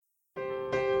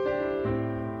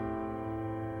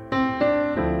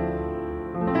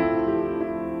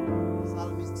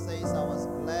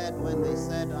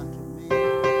said unto me,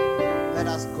 let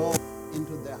us go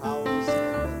into the house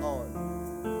of the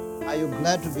Lord. Are you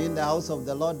glad to be in the house of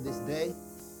the Lord this day?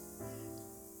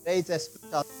 Today is a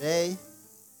special day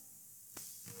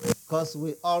because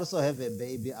we also have a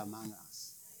baby among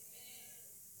us.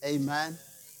 Amen.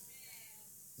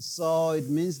 So it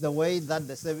means the way that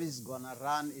the service is going to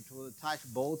run, it will touch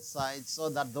both sides so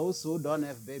that those who don't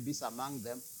have babies among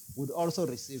them would also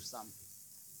receive something.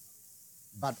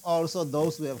 But also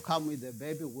those who have come with a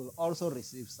baby will also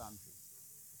receive something.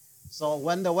 So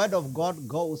when the word of God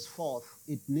goes forth,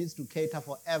 it needs to cater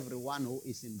for everyone who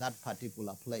is in that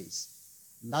particular place.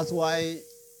 And that's why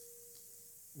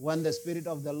when the Spirit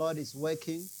of the Lord is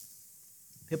working,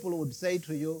 people would say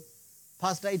to you,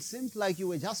 Pastor, it seems like you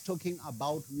were just talking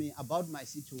about me, about my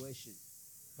situation.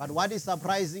 But what is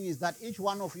surprising is that each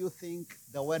one of you think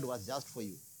the word was just for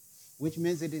you, which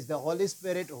means it is the Holy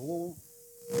Spirit who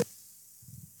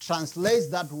translates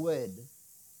that word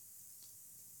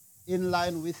in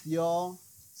line with your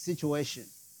situation.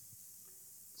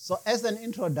 So as an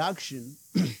introduction,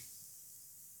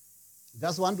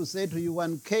 just want to say to you,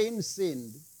 when Cain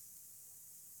sinned,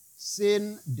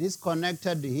 sin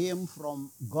disconnected him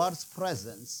from God's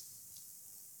presence.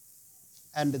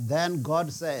 And then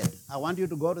God said, I want you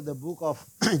to go to the book of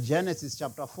Genesis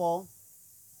chapter 4,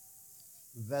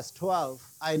 verse 12.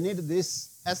 I need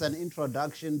this as an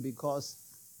introduction because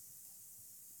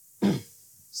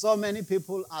so many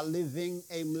people are living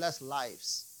aimless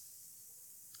lives,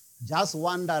 just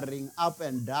wandering up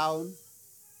and down.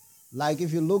 Like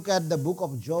if you look at the book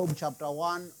of Job chapter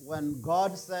 1, when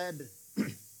God said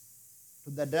to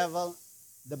the devil,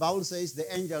 the Bible says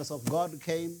the angels of God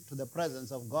came to the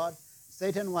presence of God.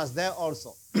 Satan was there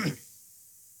also.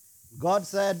 God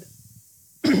said,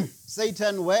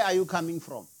 Satan, where are you coming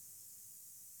from?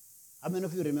 How many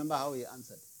of you remember how he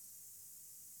answered?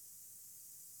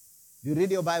 You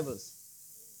read your Bibles.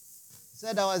 He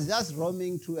said, I was just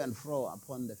roaming to and fro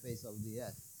upon the face of the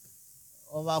earth.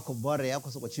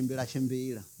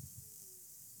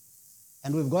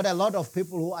 And we've got a lot of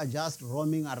people who are just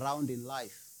roaming around in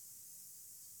life.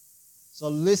 So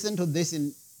listen to this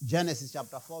in Genesis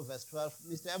chapter 4, verse 12.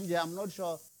 Mr. MJ, I'm not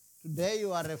sure. Today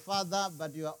you are a father,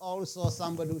 but you are also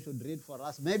somebody who should read for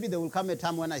us. Maybe there will come a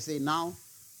time when I say, now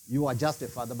you are just a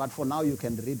father, but for now you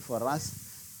can read for us.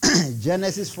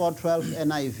 Genesis 4:12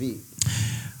 NIV.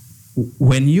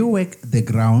 When you work the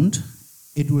ground,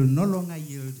 it will no longer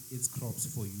yield its crops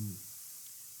for you.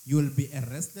 You will be a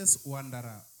restless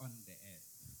wanderer on the earth.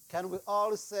 Can we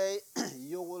all say,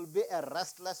 you will be a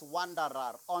restless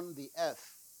wanderer on the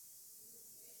earth?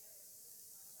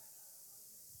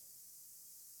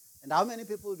 And how many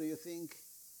people do you think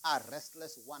are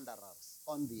restless wanderers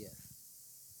on the earth?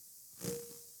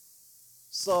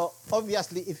 So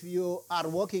obviously, if you are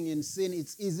walking in sin,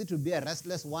 it's easy to be a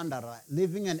restless wanderer,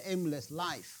 living an aimless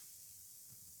life.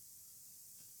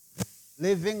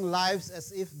 Living lives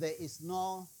as if there is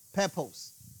no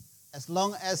purpose. As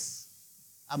long as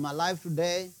I'm alive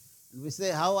today, and we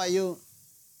say, how are you?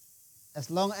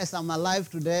 As long as I'm alive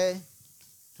today.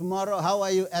 Tomorrow, how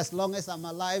are you? As long as I'm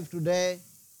alive today.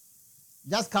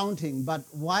 Just counting, but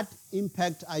what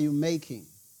impact are you making?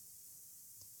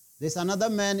 There's another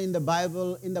man in the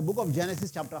Bible, in the book of Genesis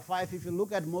chapter 5. If you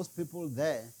look at most people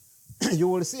there, you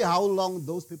will see how long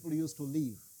those people used to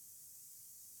live.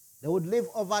 They would live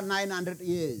over 900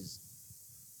 years.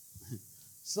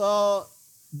 So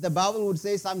the Bible would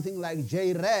say something like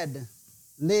Jared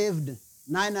lived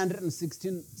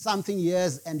 916 something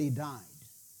years and he died.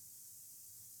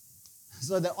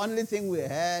 So the only thing we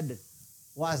heard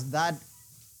was that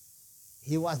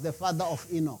he was the father of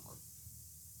Enoch.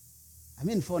 I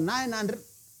mean, for 900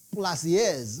 plus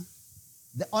years,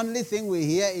 the only thing we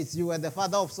hear is you were the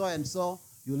father of so-and-so,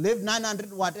 you lived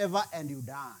 900 whatever, and you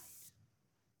died.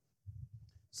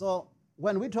 So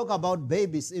when we talk about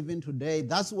babies even today,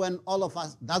 that's where all of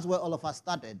us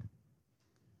started.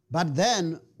 But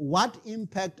then, what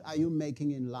impact are you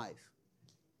making in life?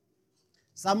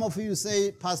 Some of you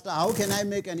say, Pastor, how can I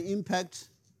make an impact?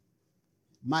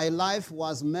 My life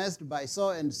was messed by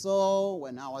so-and-so.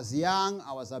 When I was young,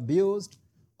 I was abused.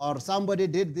 Or somebody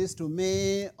did this to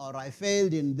me. Or I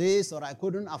failed in this. Or I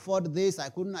couldn't afford this. I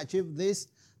couldn't achieve this.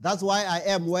 That's why I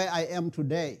am where I am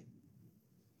today.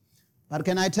 But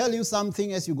can I tell you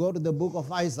something as you go to the book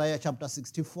of Isaiah chapter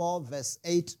 64, verse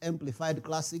 8, Amplified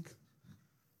Classic?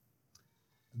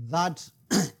 That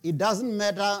it doesn't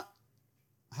matter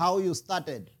how you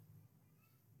started.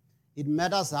 It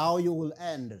matters how you will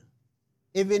end.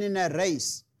 Even in a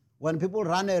race, when people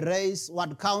run a race,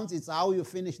 what counts is how you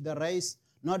finish the race,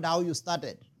 not how you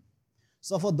started.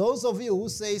 So for those of you who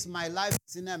says, my life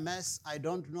is in a mess, I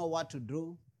don't know what to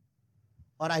do,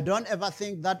 or I don't ever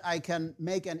think that I can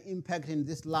make an impact in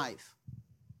this life.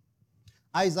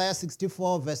 Isaiah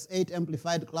 64 verse 8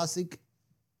 Amplified Classic.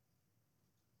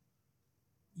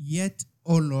 Yet,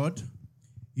 O Lord,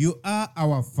 you are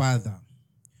our Father.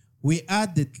 We are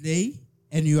the clay,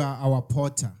 and you are our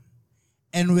potter.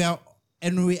 And we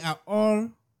all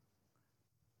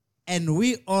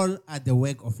are the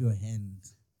work of your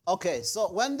hands. Okay,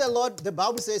 so when the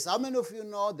Bible says, how many of you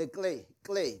know the clay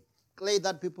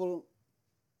that people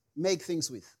make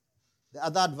things with? The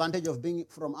other advantage of being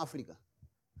from Africa.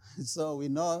 So we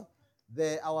know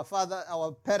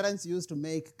our parents used to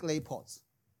make clay pots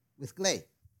with clay.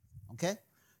 Okay?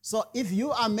 So if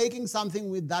you are making something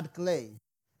with that clay,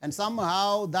 and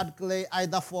somehow that clay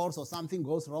either falls or something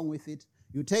goes wrong with it,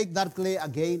 you take that clay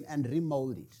again and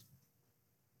remold it.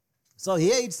 So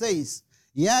here it says,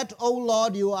 yet, O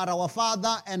Lord, you are our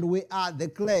Father, and we are the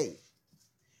clay.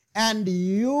 And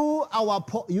you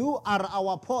are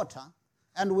our potter,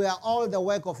 and we are all the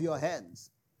work of your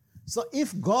hands. So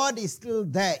if God is still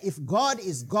there, if God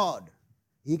is God,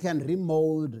 he can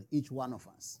remold each one of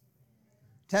us.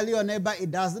 Tell your neighbor,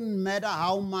 it doesn't matter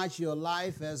how much your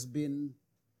life has been.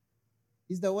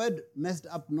 Is the word messed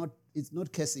up? It's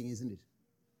not cursing, isn't it?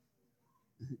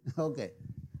 Okay.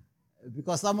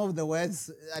 Because some of the words,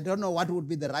 I don't know what would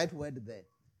be the right word there.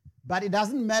 But it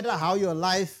doesn't matter how your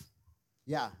life,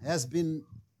 has been.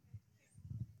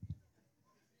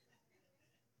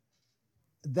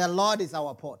 The Lord is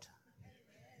our potter.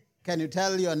 Can you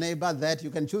tell your neighbor that? You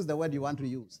can choose the word you want to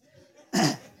use.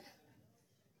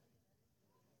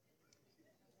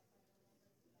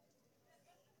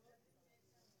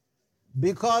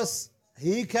 Because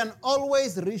he can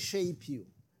always reshape you.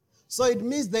 So it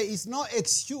means there is no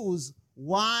excuse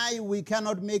why we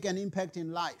cannot make an impact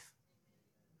in life.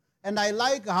 And I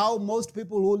like how most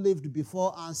people who lived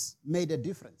before us made a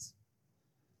difference.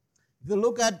 If you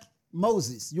look at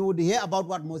Moses, you would hear about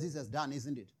what Moses has done,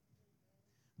 isn't it?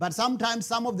 But sometimes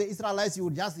some of the Israelites, you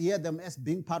would just hear them as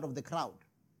being part of the crowd.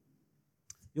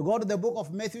 You go to the book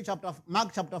of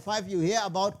Mark chapter 5, you hear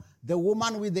about the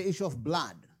woman with the issue of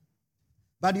blood.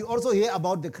 But you also hear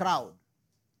about the crowd.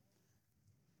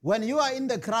 When you are in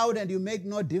the crowd and you make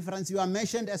no difference, you are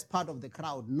mentioned as part of the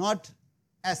crowd, not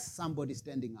as somebody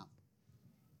standing up.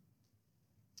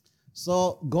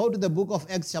 So go to the book of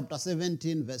Acts chapter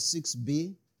 17, verse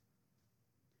 6b,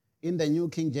 in the New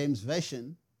King James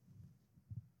Version.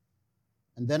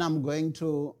 And then I'm going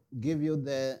to give you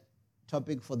the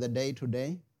topic for the day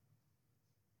today.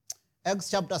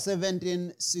 Acts chapter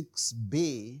 17,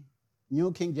 6b,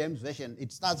 New King James Version.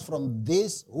 It starts from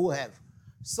these who have.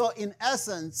 So in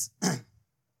essence,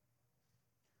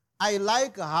 I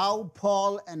like how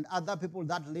Paul and other people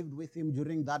that lived with him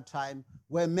during that time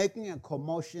were making a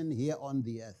commotion here on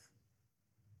the earth.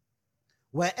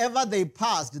 Wherever they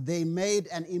passed, they made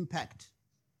an impact.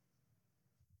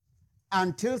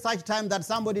 Until such time that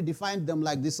somebody defined them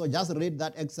like this. So just read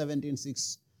that Acts 17,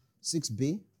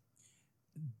 6b.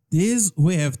 These who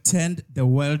have turned the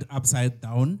world upside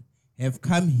down have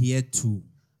come here too.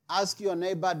 Ask your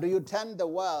neighbor, do you turn the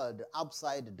world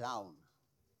upside down?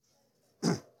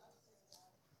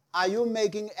 Are you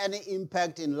making any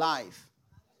impact in life?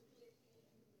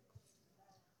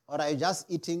 Or are you just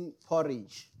eating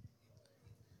porridge?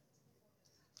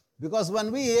 Because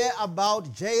when we hear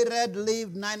about Jared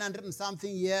lived 900 and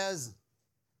something years,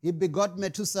 he begot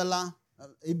Methuselah,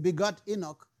 he begot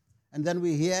Enoch, and then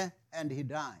we hear, and he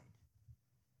died.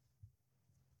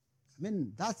 I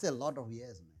mean, that's a lot of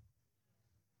years, man.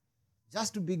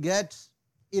 Just to beget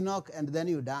Enoch and then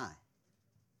you die.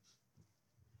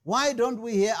 Why don't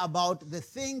we hear about the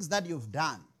things that you've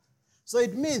done? So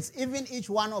it means even each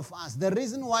one of us, the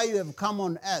reason why you have come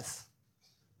on earth,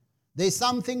 there's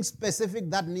something specific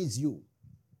that needs you.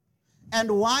 And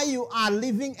why you are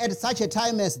living at such a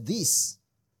time as this,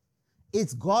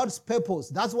 it's God's purpose.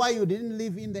 That's why you didn't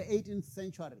live in the 18th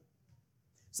century.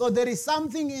 So there is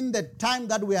something in the time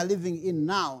that we are living in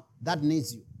now that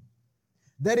needs you.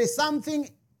 There is something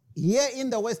here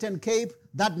in the Western Cape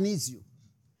that needs you.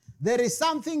 There is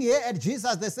something here at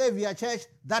Jesus the Savior Church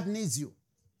that needs you.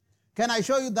 Can I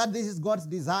show you that this is God's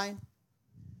design?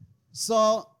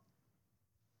 So,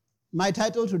 my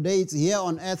title today is Here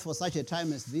on Earth for Such a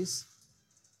Time as This.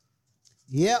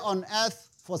 Here on Earth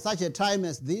for such a time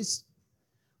as this.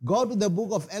 Go to the book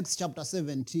of Acts chapter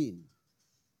 17,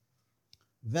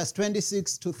 verse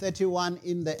 26 to 31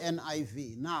 in the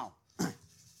NIV. Now,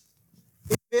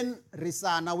 even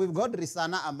Risana, we've got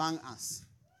Risana among us,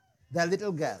 the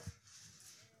little girl.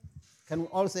 Can we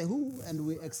all say who? And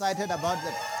we're excited about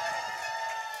that.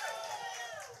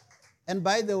 And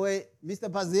by the way, Mr.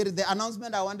 Paziri, the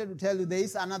announcement I wanted to tell you, there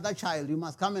is another child. You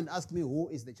must come and ask me who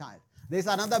is the child. There's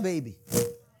another baby.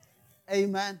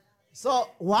 Amen. So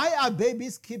why are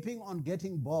babies keeping on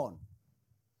getting born?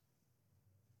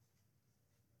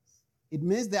 It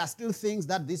means there are still things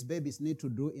that these babies need to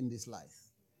do in this life.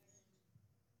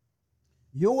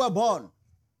 You were born.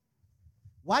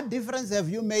 What difference have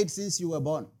you made since you were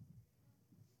born?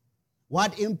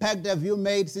 What impact have you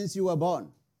made since you were born?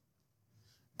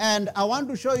 And I want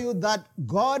to show you that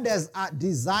God has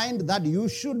designed that you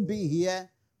should be here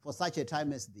for such a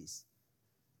time as this.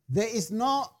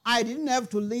 I didn't have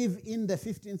to live in the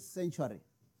 15th century.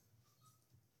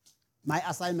 My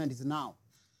assignment is now.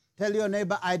 Tell your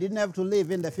neighbor, I didn't have to live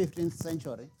in the 15th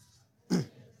century.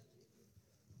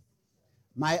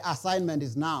 My assignment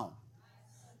is now.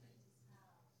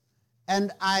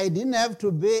 And I didn't have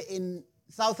to be in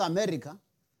South America.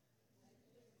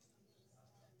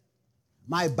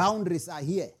 My boundaries are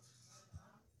here.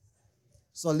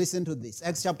 So listen to this.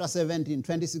 Acts chapter 17,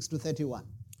 26 to 31.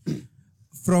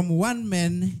 From one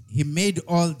man he made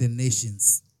all the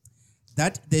nations,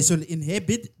 that they should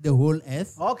inhabit the whole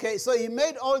earth. Okay, so he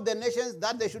made all the nations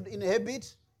that they should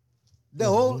inhabit the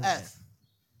whole earth.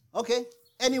 Okay,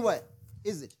 anywhere,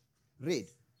 is it? Read.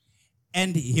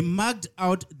 And he marked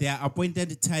out their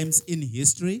appointed times in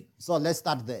history. So let's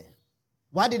start there.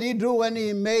 What did he do when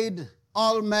he made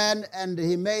all men and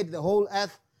he made the whole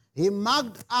earth? He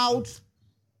marked out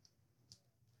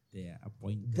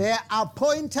their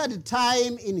appointed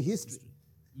time in history.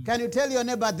 Can you tell your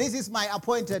neighbor, this is my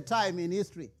appointed time in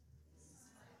history?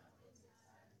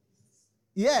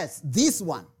 Yes, this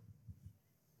one.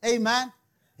 Amen.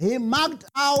 He marked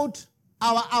out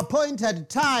our appointed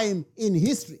time in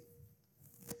history.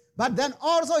 But then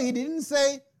also he didn't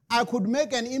say, I could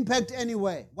make an impact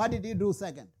anywhere. What did he do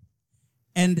second?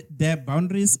 And the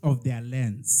boundaries of their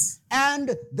lands.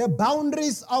 And the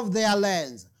boundaries of their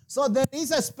lands. So there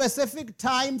is a specific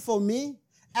time for me,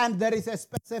 and there is a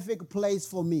specific place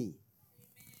for me.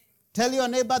 Tell your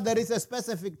neighbor, there is a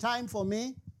specific time for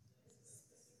me,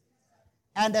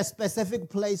 and a specific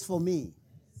place for me.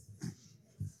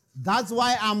 That's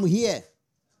why I'm here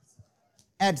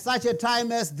at such a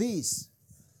time as this,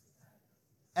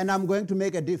 and I'm going to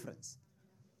make a difference.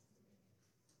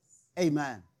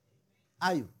 Amen.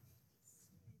 Are you?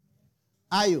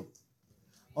 Are you?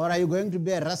 Or are you going to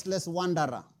be a restless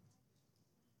wanderer?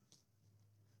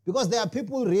 Because there are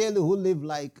people really who live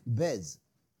like birds.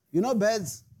 You know,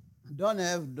 birds don't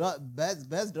have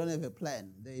a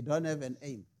plan. They don't have an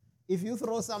aim. If you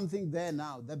throw something there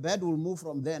now, the bird will move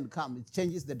from there and come. It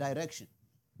changes the direction.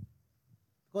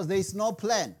 Because there is no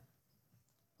plan.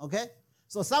 Okay?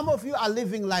 So some of you are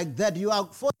living like that. You are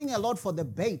falling a lot for the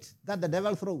bait that the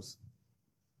devil throws.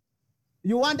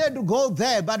 You wanted to go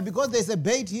there, but because there's a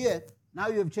bait here, now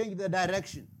you have changed the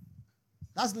direction.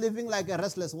 That's living like a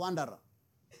restless wanderer.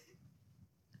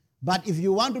 But if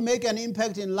you want to make an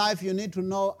impact in life, you need to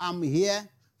know I'm here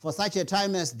for such a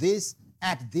time as this,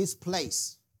 at this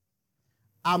place.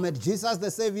 I'm at Jesus the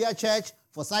Savior Church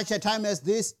for such a time as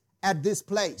this, at this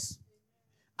place.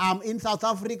 I'm in South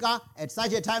Africa at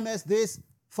such a time as this,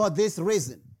 for this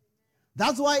reason.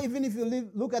 That's why even if you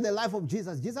look at the life of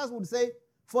Jesus, Jesus would say,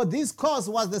 for this cause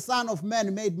was the Son of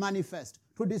Man made manifest,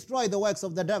 to destroy the works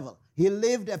of the devil. He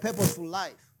lived a purposeful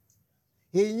life.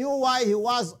 He knew why he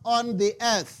was on the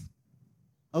earth.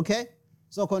 Okay?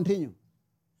 So continue.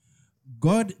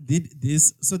 God did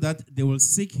this so that they will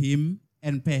seek him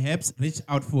and perhaps reach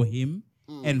out for him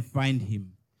and find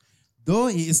him, though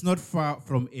he is not far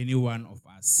from any one of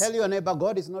us. Tell your neighbor,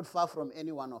 God is not far from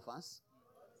any one of us.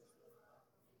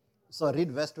 So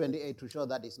read verse 28 to show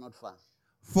that it's not far.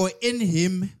 For in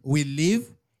him we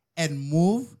live and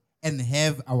move and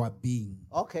have our being.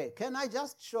 Okay, can I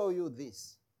just show you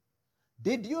this?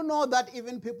 Did you know that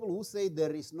even people who say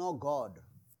there is no God,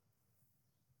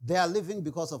 they are living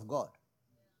because of God?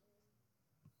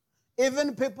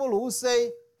 Even people who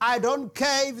say, I don't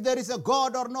care if there is a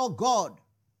God or no God.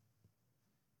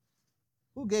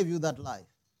 Who gave you that life?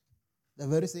 The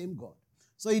very same God.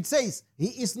 So it says, he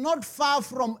is not far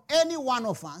from any one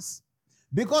of us,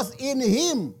 because in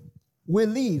him we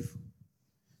live.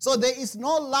 So there is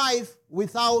no life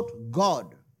without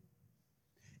God.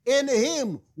 In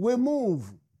him we move,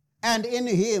 and in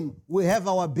him we have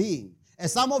our being.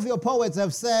 As some of your poets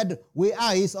have said, we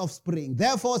are his offspring.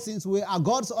 Therefore, since we are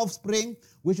God's offspring,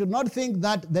 we should not think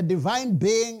that the divine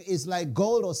being is like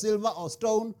gold or silver or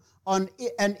stone, on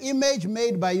an image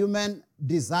made by human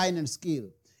design and skill.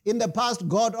 In the past,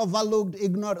 God overlooked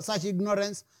such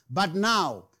ignorance, but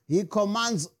now he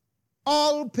commands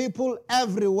all people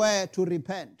everywhere to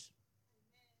repent.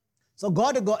 So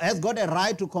God has got a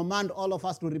right to command all of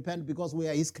us to repent because we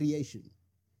are his creation.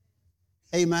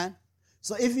 Amen.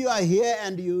 So if you are here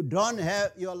and you don't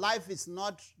have, your life is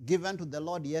not given to the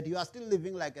Lord yet, you are still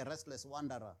living like a restless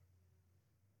wanderer.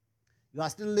 You are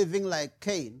still living like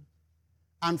Cain.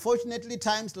 Unfortunately,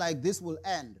 times like this will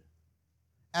end.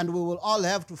 And we will all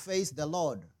have to face the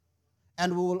Lord.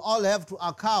 And we will all have to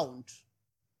account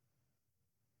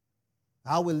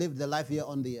how we live the life here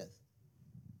on the earth.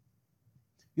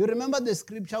 You remember the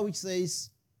scripture which says,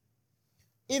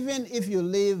 even if you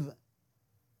live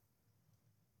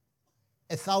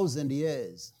 1,000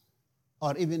 years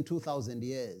or even 2,000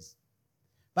 years,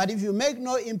 but if you make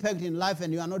no impact in life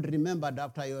and you are not remembered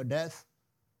after your death,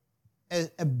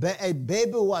 a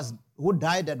baby who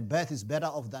died at birth is better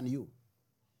off than you.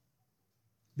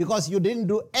 Because you didn't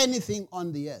do anything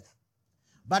on the earth.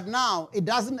 But now, it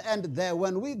doesn't end there.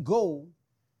 When we go,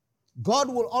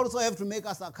 God will also have to make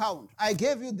us account. I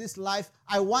gave you this life.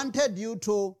 I wanted you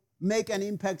to make an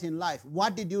impact in life.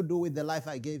 What did you do with the life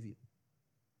I gave you?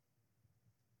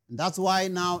 And that's why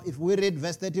now, if we read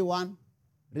verse 31,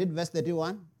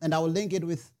 and I will link it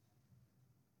with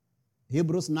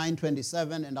Hebrews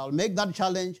 9:27, and I'll make that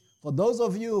challenge for those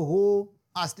of you who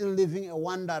are still living a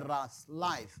wanderer's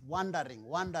life, wandering,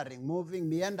 moving,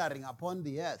 meandering upon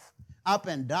the earth, up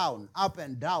and down,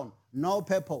 no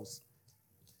purpose.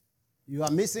 You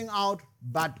are missing out,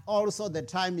 but also the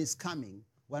time is coming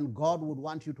when God would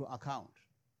want you to account.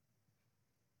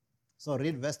 So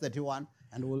read verse 31,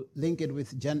 and we'll link it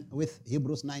with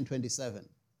Hebrews 9:27.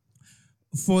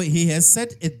 For he has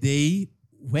set a day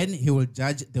when he will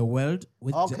judge the world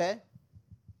with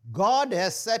God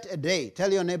has set a day.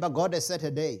 Tell your neighbor, God has set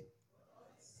a day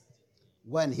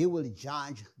when he will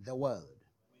judge the world.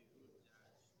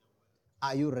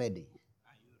 Are you ready?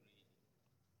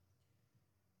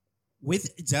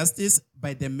 With justice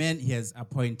by the men he has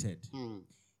appointed.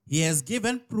 He has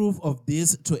given proof of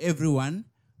this to everyone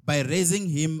by raising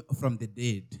him from the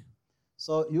dead.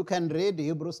 So you can read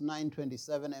Hebrews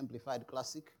 9:27 Amplified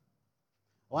Classic.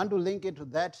 I want to link it to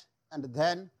that, and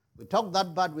then we talk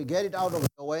that part, we get it out of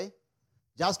the way,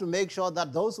 just to make sure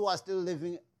that those who are still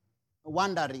living,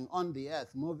 wandering on the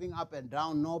earth, moving up and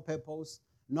down, no purpose,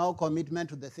 no commitment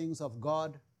to the things of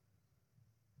God,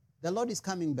 the Lord is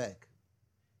coming back.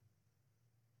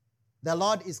 The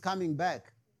Lord is coming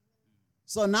back.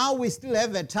 So now we still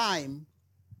have a time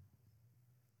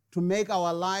to make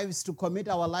our lives, to commit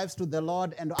our lives to the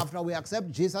Lord, and after we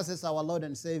accept Jesus as our Lord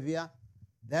and Savior,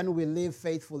 then we live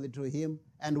faithfully to him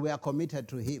and we are committed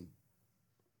to him.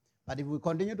 But if we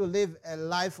continue to live a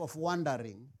life of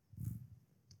wandering,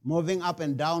 moving up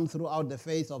and down throughout the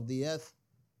face of the earth,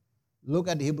 look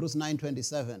at Hebrews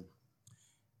 9:27.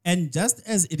 And just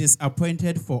as it is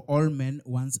appointed for all men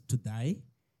once to die,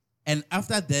 and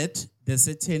after that, the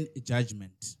certain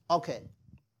judgment. Okay.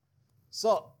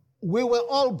 So, we were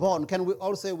all born. Can we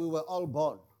all say we were all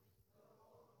born?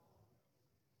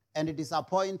 And it is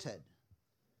appointed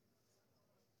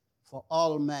for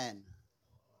all men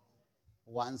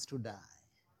once to die.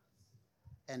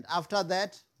 And after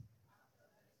that,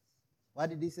 what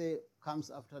did he say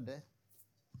comes after death?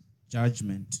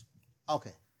 Judgment.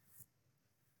 Okay.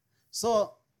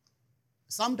 So,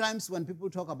 sometimes when people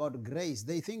talk about grace,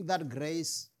 they think that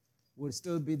grace will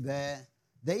still be there.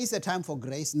 There is a time for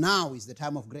grace. Now is the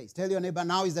time of grace. Tell your neighbor,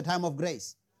 now is the time of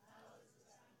grace.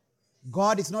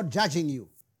 God is not judging you,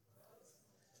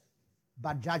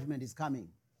 but judgment is coming.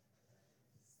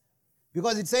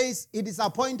 Because it says, it is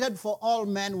appointed for all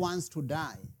men once to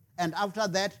die, and after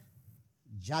that,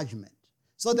 judgment.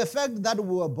 So the fact that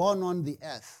we were born on the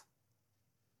earth,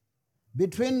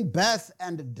 between birth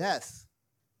and death,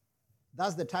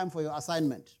 that's the time for your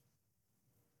assignment.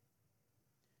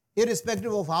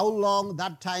 Irrespective of how long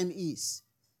that time is.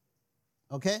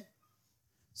 Okay?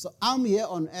 So I'm here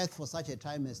on earth for such a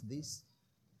time as this.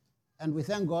 And we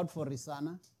thank God for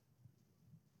Risana.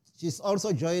 She's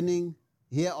also joining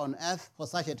here on earth for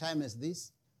such a time as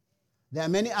this. There are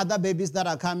many other babies that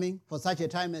are coming for such a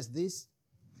time as this.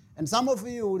 And some of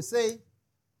you will say,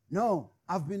 no,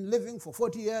 I've been living for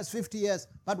 40 years, 50 years.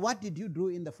 But what did you do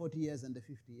in the 40 years and the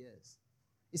 50 years?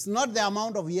 It's not the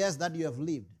amount of years that you have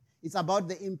lived. It's about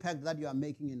the impact that you are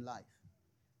making in life.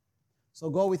 So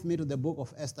go with me to the book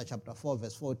of Esther, chapter 4,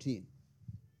 verse 14.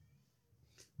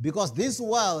 Because this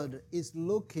world is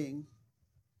looking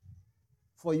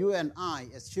for you and I,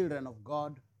 as children of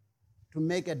God, to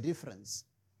make a difference.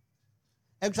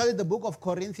 Actually, the book of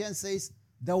Corinthians says,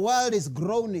 the world is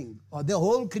groaning, or the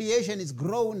whole creation is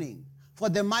groaning for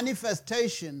the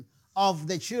manifestation of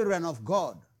the children of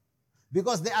God.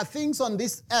 Because there are things on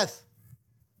this earth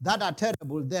that are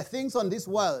terrible. There are things on this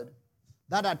world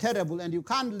that are terrible, and you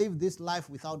can't live this life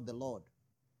without the Lord.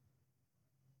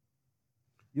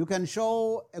 You can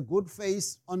show a good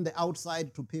face on the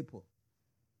outside to people,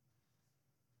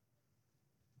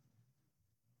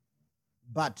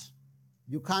 but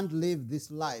you can't live this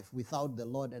life without the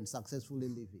Lord and successfully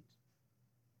live it.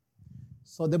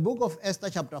 So the book of Esther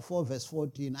chapter 4 verse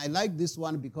 14, I like this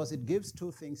one because it gives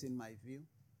two things in my view.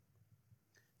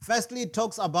 Firstly, it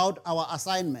talks about our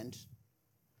assignment,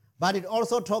 but it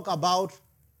also talks about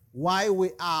why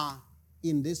we are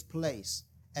in this place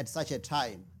at such a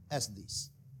time as this.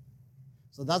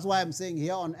 So that's why I'm saying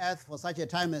here on earth for such a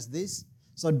time as this.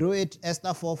 So do it, Esther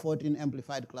 4:14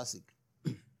 Amplified Classic.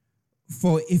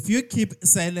 For if you keep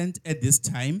silent at this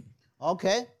time.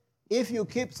 Okay. If you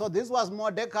keep, so this was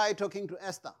Mordecai talking to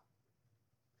Esther.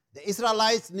 The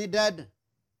Israelites needed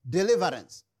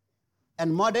deliverance.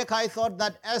 And Mordecai thought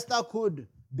that Esther could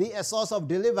be a source of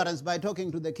deliverance by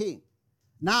talking to the king.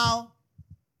 Now,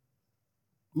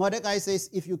 Mordecai says,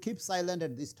 if you keep silent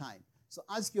at this time. So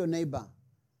ask your neighbor,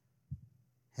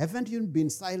 haven't you been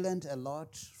silent a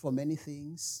lot for many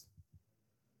things?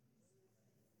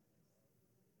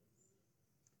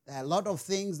 There are a lot of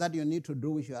things that you need to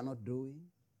do which you are not doing.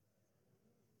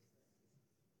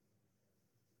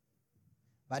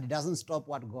 But it doesn't stop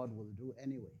what God will do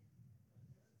anyway.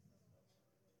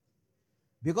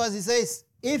 Because he says,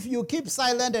 if you keep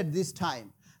silent at this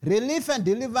time, relief and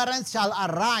deliverance shall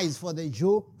arise for the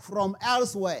Jew from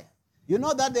elsewhere. You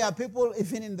know that there are people,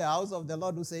 even in the house of the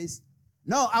Lord, who says,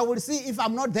 no, I will see if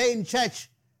I'm not there in church,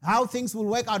 how things will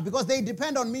work out, because they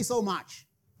depend on me so much.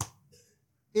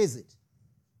 Is it?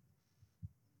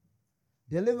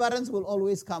 Deliverance will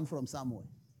always come from somewhere.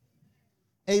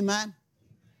 Amen.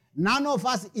 None of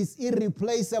us is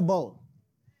irreplaceable.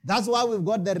 That's why we've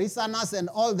got the Risanas and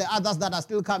all the others that are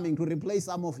still coming to replace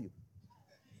some of you.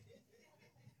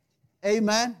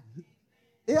 Amen.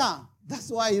 Yeah,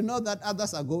 that's why you know that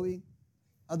others are going,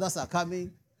 others are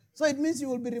coming. So it means you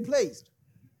will be replaced.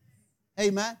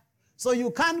 Amen. So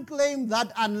you can't claim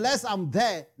that unless I'm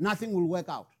there, nothing will work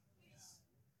out.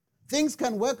 Things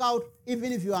can work out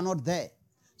even if you are not there.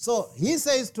 So he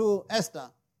says to Esther,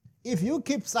 if you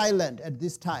keep silent at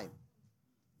this time,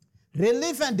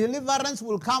 relief and deliverance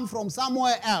will come from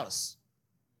somewhere else.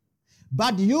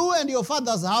 But you and your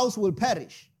father's house will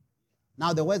perish.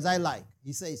 Now the words I like.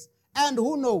 He says, and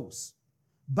who knows,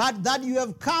 but that you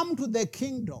have come to the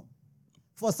kingdom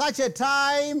for such a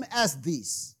time as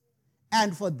this,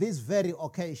 and for this very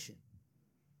occasion.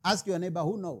 Ask your neighbor,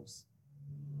 who knows?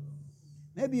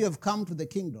 Maybe you have come to the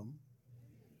kingdom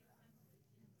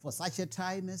for such a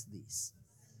time as this.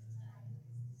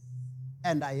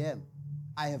 And I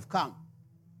have come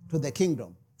to the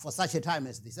kingdom for such a time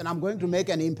as this. And I'm going to make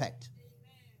an impact.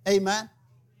 Amen.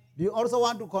 Do you also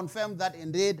want to confirm that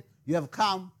indeed you have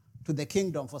come to the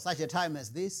kingdom for such a time as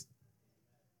this?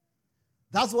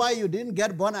 That's why you didn't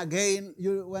get born again.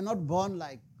 You were not born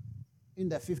like in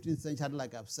the 15th century,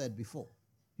 like I've said before.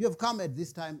 You have come at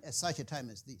this time, at such a time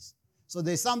as this. So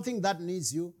there's something that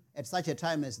needs you at such a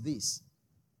time as this.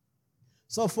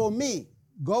 So for me,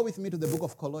 go with me to the book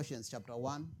of Colossians chapter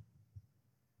 1,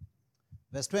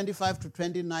 verse 25 to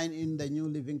 29 in the New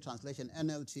Living Translation,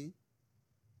 NLT.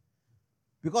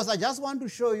 Because I just want to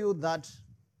show you that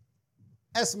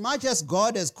as much as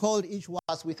God has called each one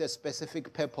of us with a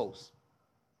specific purpose,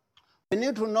 we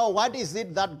need to know what is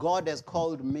it that God has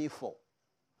called me for.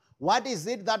 What is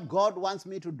it that God wants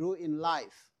me to do in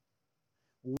life?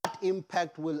 What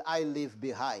impact will I leave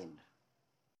behind?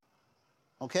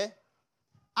 Okay?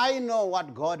 I know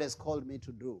what God has called me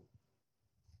to do.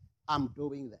 I'm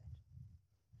doing that.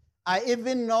 I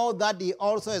even know that He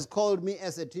also has called me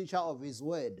as a teacher of His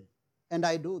word, and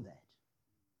I do that.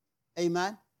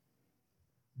 Amen?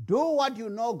 Do what you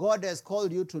know God has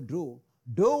called you to do.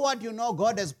 Do what you know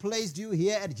God has placed you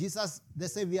here at Jesus the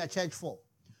Savior Church for.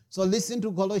 So listen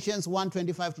to Colossians 1,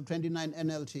 25 to 29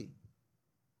 NLT.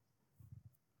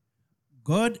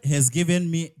 God has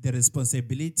given me the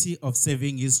responsibility of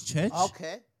serving His church.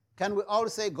 Okay. Can we all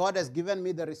say, God has given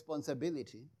me the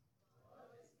responsibility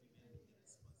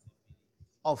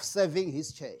of serving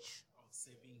His church?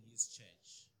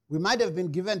 We might have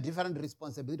been given different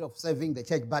responsibility of serving the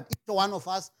church, but each one of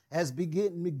us has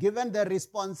been given the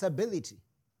responsibility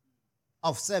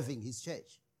of serving His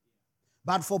church.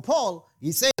 But for Paul,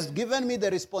 he says, given me the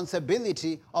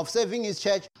responsibility of serving His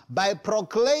church by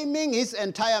proclaiming His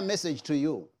entire message to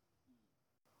you.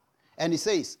 And he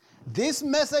says, this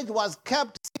message was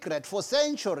kept secret for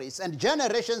centuries and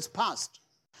generations past,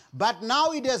 but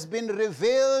now it has been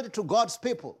revealed to God's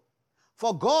people.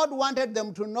 For God wanted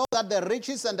them to know that the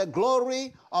riches and the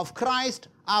glory of Christ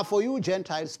are for you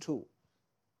Gentiles too.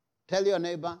 Tell your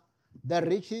neighbor, the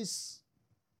riches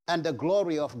and the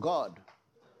glory of God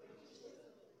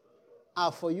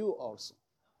are for you also.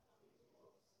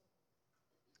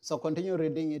 So continue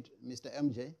reading it, Mr.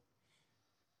 MJ.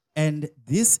 And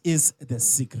this is the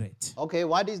secret. Okay,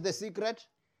 what is the secret?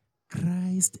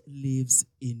 Christ lives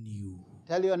in you.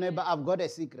 Tell your neighbor, I've got a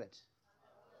secret.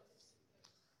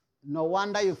 No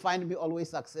wonder you find me always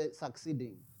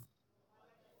succeeding.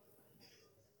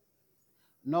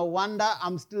 No wonder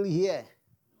I'm still here.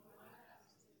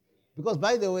 Because,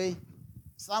 by the way,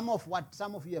 some of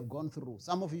you have gone through,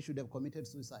 some of you should have committed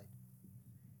suicide.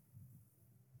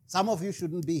 Some of you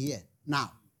shouldn't be here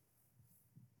now.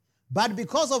 But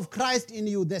because of Christ in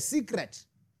you, the secret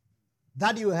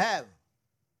that you have,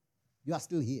 you are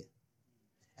still here.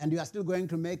 And you are still going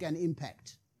to make an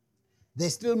impact.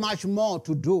 There's still much more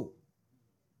to do.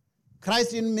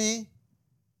 Christ in me,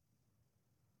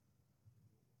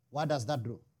 what does that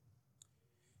do?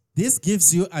 This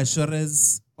gives you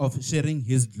assurance of sharing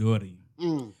his glory.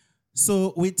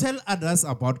 So we tell others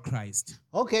about Christ.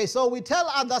 Okay, so we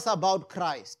tell others about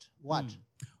Christ. What?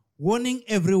 Warning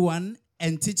everyone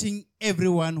and teaching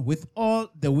everyone with all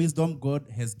the wisdom God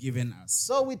has given us.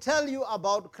 So we tell you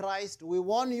about Christ, we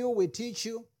warn you, we teach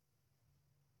you,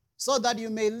 so that you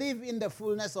may live in the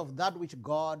fullness of that which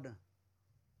God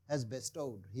has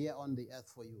bestowed here on the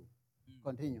earth for you.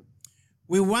 Continue.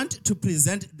 We want to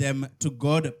present them to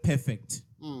God perfect.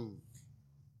 We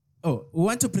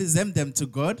want to present them to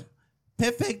God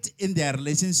perfect in their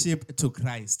relationship to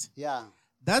Christ. Yeah.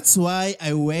 That's why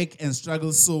I work and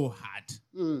struggle so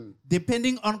hard.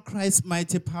 Depending on Christ's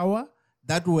mighty power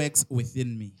that works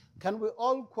within me. Can we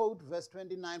all quote verse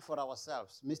 29 for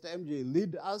ourselves? Mr. MJ,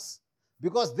 lead us.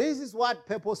 Because this is what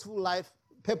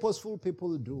purposeful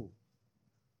people do.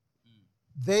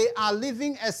 They are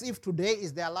living as if today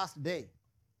is their last day.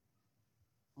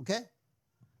 Okay?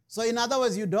 So in other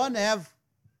words, you don't have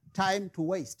time to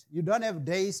waste. You don't have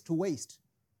days to waste.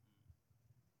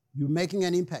 You're making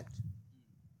an impact.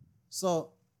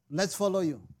 So let's follow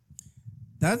you.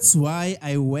 That's why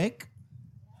I work.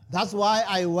 That's why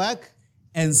I work.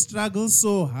 And struggle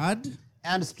so hard.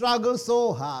 And struggle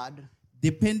so hard.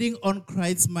 Depending on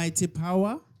Christ's mighty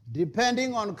power.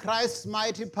 Depending on Christ's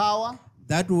mighty power.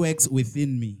 That works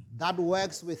within me. That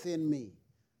works within me.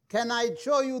 Can I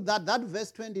show you that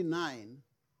verse 29,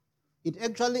 it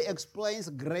actually explains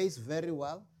grace very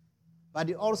well, but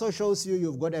it also shows you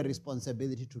you've got a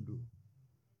responsibility to do.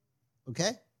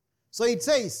 Okay? So it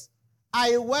says,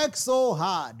 I work so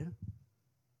hard,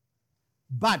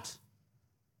 but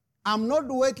I'm not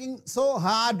working so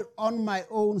hard on my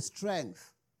own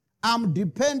strength. I'm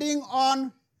depending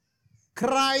on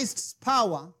Christ's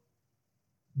power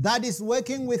that is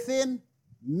working within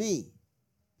me.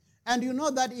 And you know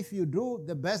that if you do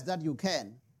the best that you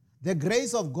can, the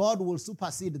grace of God will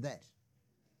supersede that.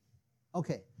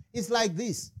 Okay, it's like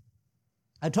this.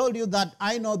 I told you that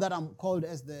I know that I'm called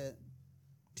as the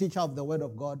teacher of the Word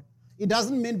of God. It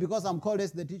doesn't mean because I'm called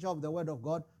as the teacher of the Word of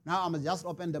God, now I'm just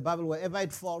open the Bible wherever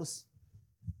it falls.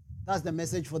 That's the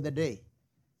message for the day.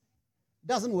 It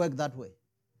doesn't work that way.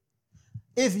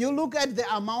 If you look at the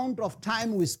amount of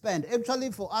time we spend,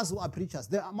 actually for us who are preachers,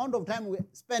 the amount of time we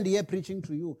spend here preaching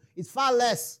to you is far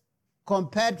less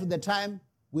compared to the time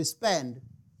we spend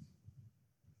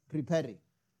preparing.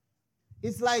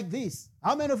 It's like this.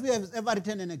 How many of you have ever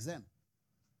written an exam?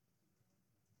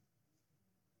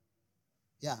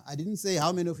 Yeah, I didn't say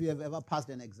how many of you have ever passed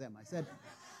an exam.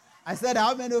 I said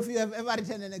how many of you have ever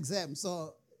written an exam,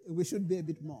 so we should be a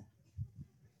bit more.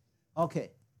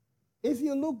 Okay. If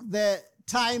you look the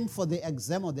time for the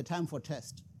exam or the time for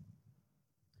test,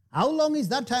 how long is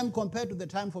that time compared to the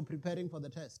time for preparing for the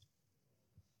test?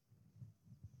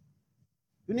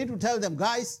 You need to tell them,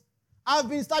 guys, I've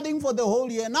been studying for the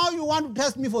whole year. Now you want to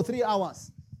test me for 3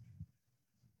 hours.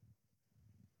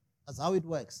 That's how it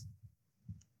works.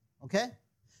 Okay?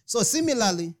 So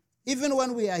similarly, even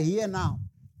when we are here now,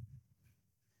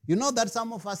 you know that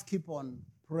some of us keep on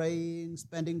praying,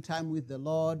 spending time with the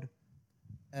Lord,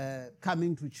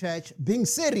 coming to church, being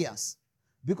serious,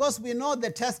 because we know the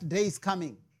test day is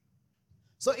coming.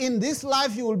 So in this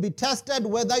life, you will be tested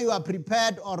whether you are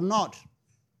prepared or not.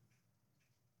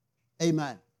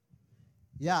 Amen.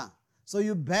 Yeah. So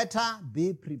you better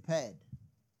be prepared.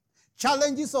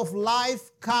 Challenges of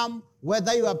life come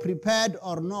whether you are prepared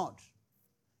or not.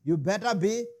 You better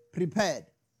be prepared.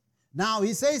 Now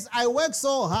he says, I work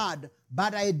so hard,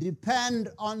 but I depend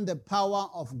on the power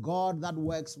of God that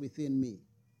works within me.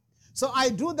 So I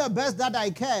do the best that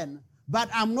I can, but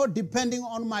I'm not depending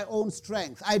on my own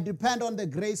strength. I depend on the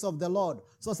grace of the Lord.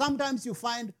 So sometimes you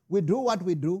find we do what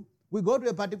we do. We go to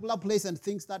a particular place and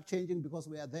things start changing because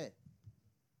we are there.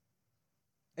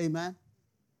 Amen.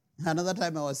 Another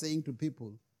time I was saying to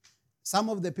people, some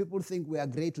of the people think we are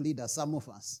great leaders, some of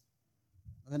us.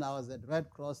 When I was at Red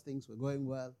Cross, things were going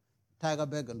well.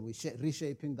 Tigerberg, and we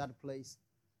reshaping that place.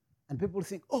 And people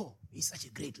think, oh, he's such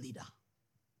a great leader.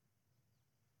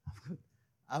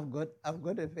 I've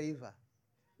got a favor.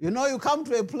 You know, you come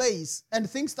to a place and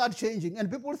things start changing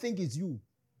and people think it's you.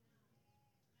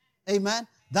 Amen.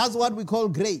 That's what we call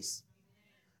grace.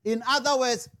 In other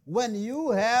words, when you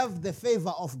have the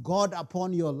favor of God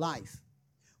upon your life,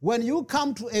 when you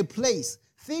come to a place,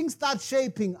 things start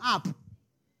shaping up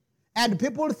and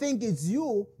people think it's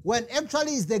you when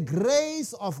actually it's the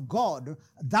grace of God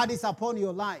that is upon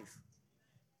your life.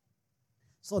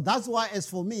 So that's why, as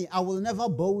for me, I will never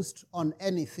boast on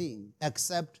anything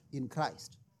except in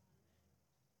Christ.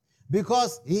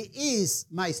 Because He is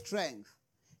my strength.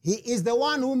 He is the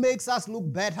one who makes us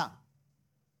look better.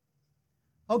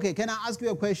 Okay, can I ask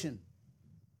you a question?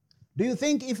 Do you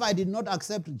think if I did not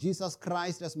accept Jesus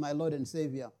Christ as my Lord and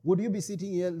Savior, would you be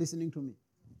sitting here listening to me?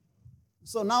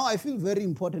 So now I feel very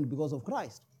important because of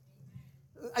Christ.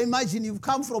 Imagine you've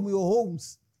come from your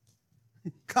homes,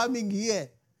 coming here.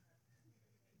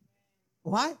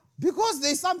 Why? Because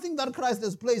there's something that Christ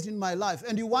has placed in my life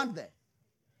and you want that.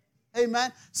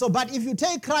 Amen. So, but if you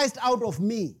take Christ out of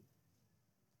me,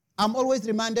 I'm always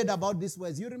reminded about these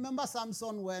words. You remember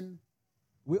Samson when,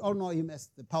 we all know him as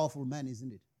the powerful man,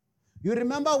 isn't it? You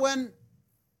remember when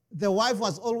the wife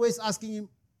was always asking him,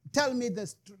 tell me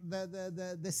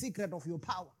the secret of your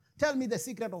power. Tell me the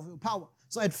secret of your power.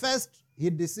 So at first, he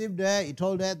deceived her, he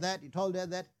told her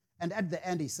that, and at the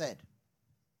end he said,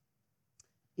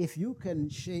 if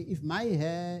my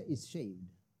hair is shaved,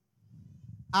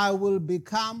 I will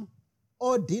become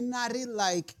ordinary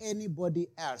like anybody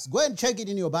else. Go and check it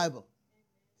in your Bible.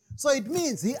 So it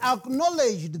means he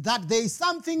acknowledged that there is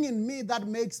something in me that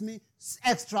makes me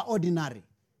extraordinary.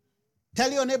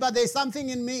 Tell your neighbor, there is something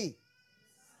in me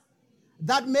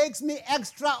that makes me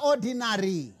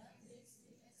extraordinary.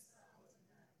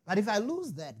 But if I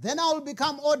lose that, then I will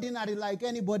become ordinary like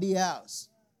anybody else.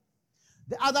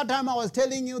 The other time I was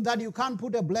telling you that you can't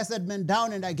put a blessed man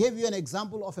down, and I gave you an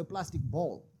example of a plastic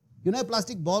ball. You know a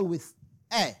plastic ball with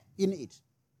air in it.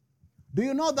 Do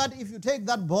you know that if you take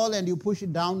that ball and you push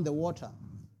it down the water,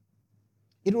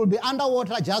 it will be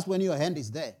underwater just when your hand is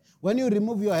there. When you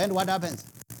remove your hand, what happens?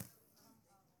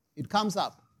 It comes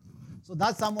up. So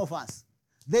that's some of us.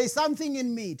 There is something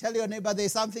in me. Tell your neighbor, there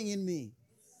is something in me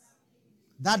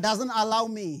that doesn't allow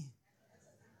me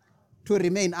to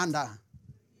remain under.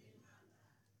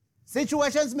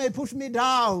 Situations may push me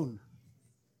down.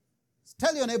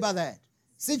 Tell your neighbor that.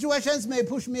 Situations may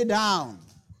push me down,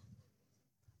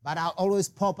 but I'll always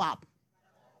pop up.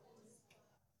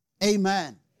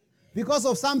 Amen. Because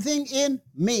of something in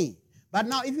me. But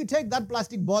now if you take that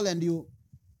plastic ball and you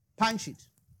punch it,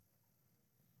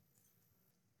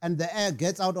 and the air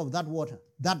gets out of that water,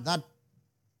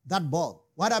 that ball,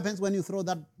 what happens when you throw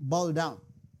that ball down?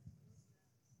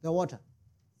 The water.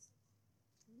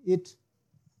 It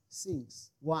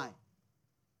sinks. Why?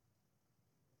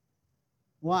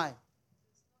 Why?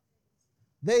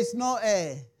 There is no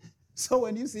air. So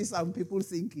when you see some people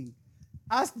sinking,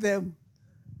 ask them,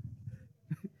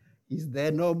 is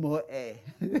there no more air?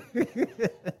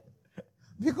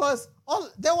 Because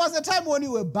there was a time when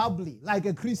you were bubbly, like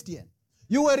a Christian.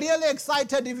 You were really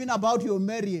excited even about your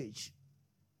marriage.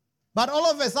 But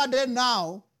all of a sudden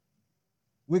now,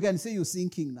 we can see you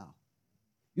sinking now.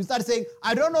 You start saying,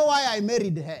 I don't know why I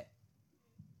married her.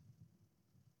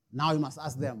 Now you must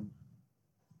ask them,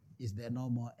 is there no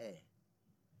more air?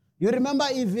 You remember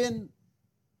even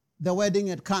the wedding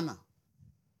at Cana.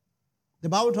 The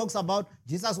Bible talks about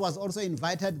Jesus was also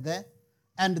invited there.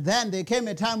 And then there came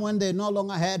a time when they no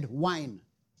longer had wine.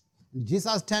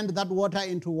 Jesus turned that water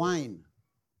into wine.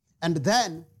 And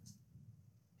then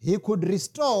he could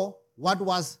restore what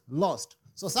was lost.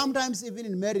 So sometimes even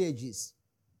in marriages,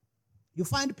 you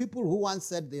find people who once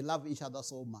said they love each other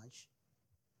so much.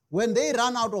 When they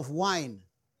run out of wine,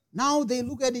 now they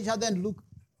look at each other and look,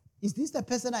 is this the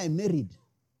person I married?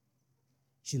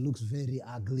 She looks very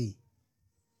ugly.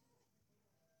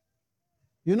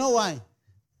 You know why?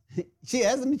 She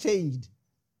hasn't changed.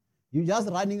 You're just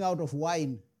running out of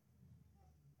wine.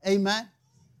 Amen?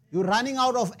 You're running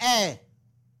out of air.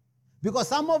 Because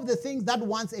some of the things that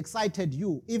once excited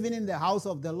you, even in the house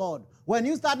of the Lord, when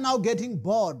you start now getting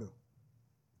bored,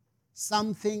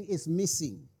 something is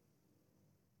missing.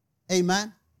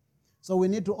 Amen? So we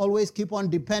need to always keep on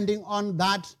depending on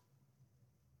that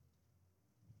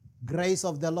grace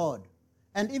of the Lord.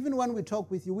 And even when we talk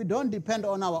with you, we don't depend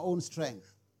on our own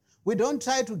strength. We don't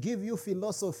try to give you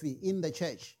philosophy in the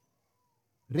church.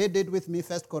 Read it with me,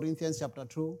 1 Corinthians chapter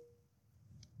 2,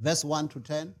 verse 1 to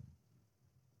 10.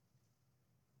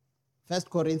 1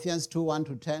 Corinthians 2, 1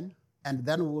 to 10. And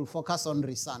then we will focus on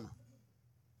Risana.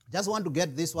 Just want to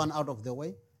get this one out of the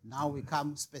way. Now we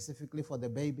come specifically for the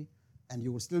baby, and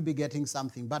you will still be getting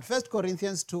something. But 1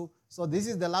 Corinthians 2, so this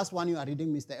is the last one you are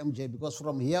reading, Mr. MJ, because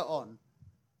from here on,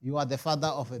 you are the father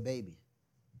of a baby.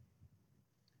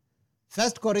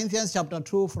 1 Corinthians chapter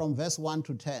 2 from verse 1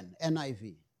 to 10,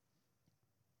 NIV.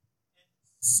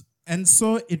 And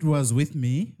so it was with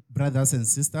me, brothers and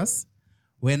sisters.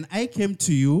 When I came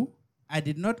to you, I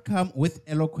did not come with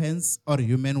eloquence or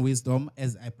human wisdom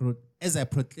as I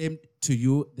proclaimed to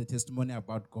you the testimony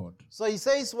about God. So he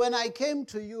says, when I came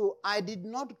to you, I did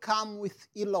not come with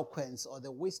eloquence or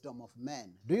the wisdom of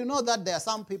men. Do you know that there are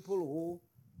some people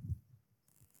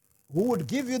who would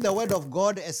give you the word of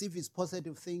God as if it's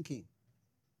positive thinking?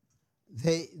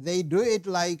 They do it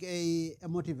like a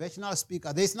motivational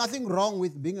speaker. There's nothing wrong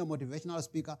with being a motivational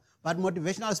speaker, but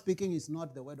motivational speaking is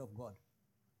not the word of God.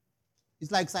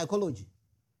 It's like psychology.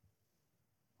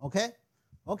 Okay?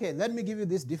 Okay, let me give you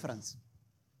this difference.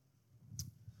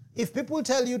 If people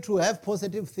tell you to have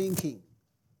positive thinking,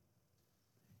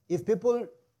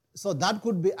 so that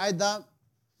could be either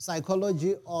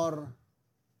psychology or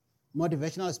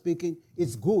motivational speaking,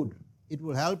 it's good. It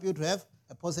will help you to have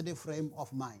a positive frame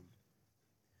of mind.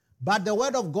 But the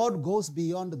word of God goes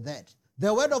beyond that.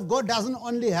 The word of God doesn't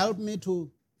only help me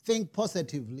to think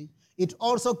positively, it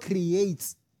also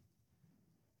creates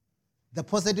the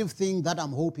positive thing that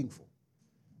I'm hoping for.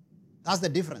 That's the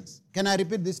difference. Can I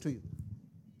repeat this to you?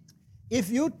 If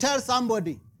you tell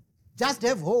somebody, just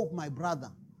have hope, my brother,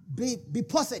 be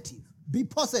positive, be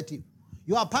positive,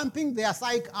 you are pumping their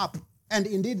psyche up, and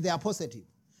indeed they are positive.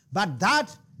 But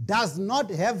that does not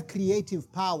have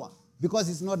creative power because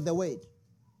it's not the word.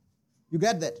 You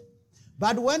get that?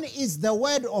 But when it's the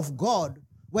word of God,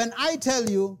 when I tell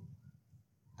you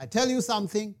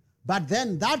something, but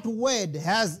then that word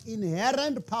has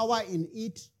inherent power in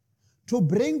it to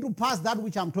bring to pass that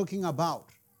which I'm talking about.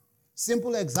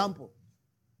 Simple example.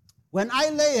 When I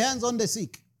lay hands on the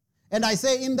sick and I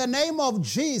say, in the name of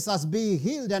Jesus, be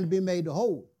healed and be made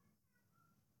whole.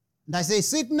 And I say,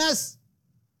 sickness,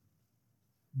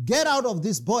 get out of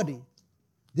this body.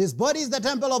 This body is the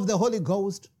temple of the Holy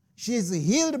Ghost. She is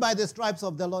healed by the stripes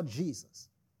of the Lord Jesus.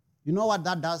 You know what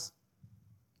that does?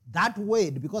 That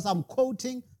word, because I'm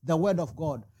quoting the word of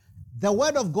God, the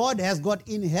word of God has got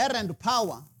inherent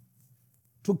power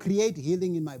to create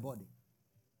healing in my body.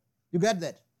 You get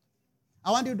that?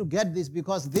 I want you to get this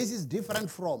because this is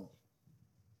different from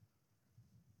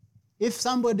if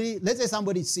somebody, let's say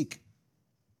somebody is sick,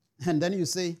 and then you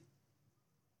say,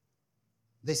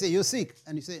 they say, you're sick,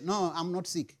 and you say, no, I'm not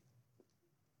sick.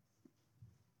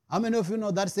 How many of you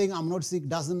know that saying, I'm not sick,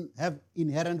 doesn't have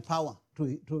inherent power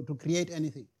to create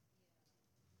anything?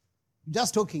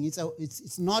 Just talking,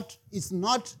 it's not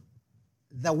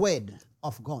the word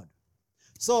of God.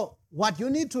 So what you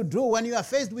need to do when you are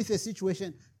faced with a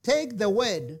situation, take the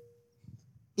word.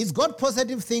 It's got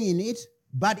positive thing in it,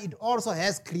 but it also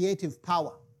has creative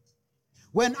power.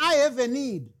 When I have a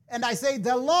need and I say,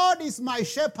 the Lord is my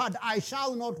shepherd, I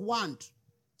shall not want.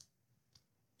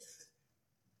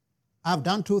 I've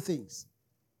done two things.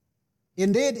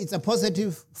 Indeed, it's a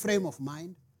positive frame of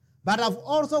mind, but I've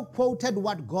also quoted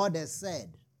what God has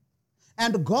said.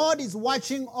 And God is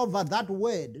watching over that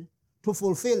word to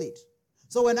fulfill it.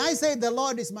 So when I say the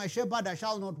Lord is my shepherd, I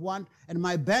shall not want, and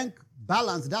my bank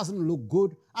balance doesn't look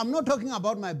good, I'm not talking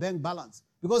about my bank balance.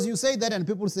 Because you say that and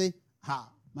people say,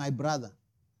 my brother.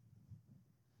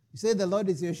 You say the Lord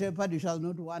is your shepherd, you shall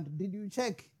not want. Did you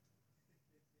check?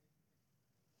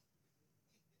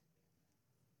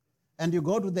 And you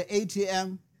go to the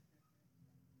ATM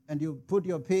and you put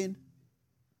your PIN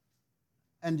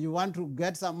and you want to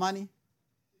get some money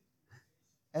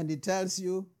and it tells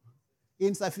you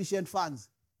insufficient funds.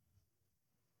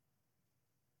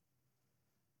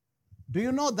 Do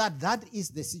you know that that is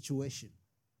the situation?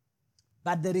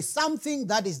 But there is something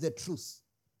that is the truth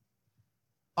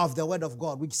of the word of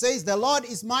God, which says the Lord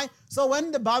is my... So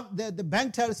when the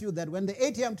bank tells you that, when the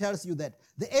ATM tells you that,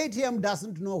 the ATM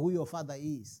doesn't know who your father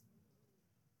is.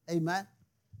 Amen?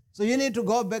 So you need to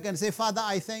go back and say, Father,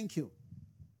 I thank you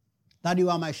that you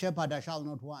are my shepherd, I shall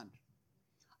not want.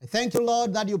 I thank you,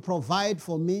 Lord, that you provide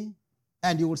for me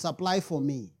and you will supply for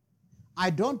me. I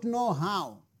don't know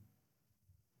how,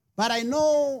 but I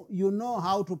know you know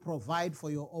how to provide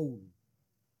for your own.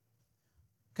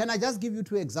 Can I just give you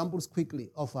two examples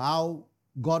quickly of how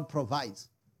God provides?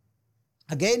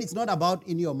 Again, it's not about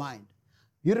in your mind.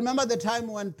 You remember the time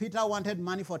when Peter wanted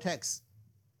money for tax?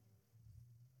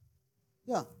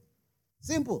 Yeah.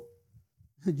 Simple.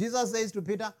 Jesus says to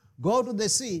Peter, go to the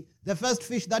sea. The first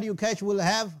fish that you catch will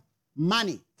have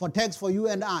money for tax for you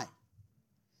and I.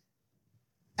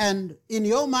 And in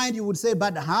your mind, you would say,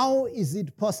 but how is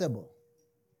it possible?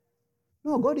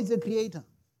 No, God is a creator.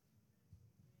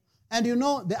 And you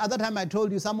know, the other time I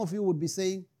told you, some of you would be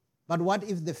saying, but what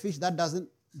if the fish that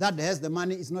has the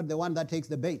money is not the one that takes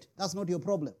the bait? That's not your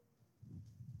problem.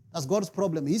 That's God's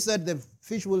problem. He said the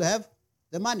fish will have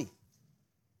the money.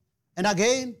 And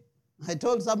again, I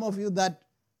told some of you that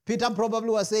Peter probably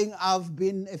was saying, I've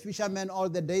been a fisherman all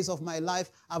the days of my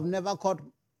life. I've never caught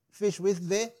fish with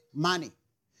the money.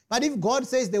 But if God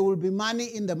says there will be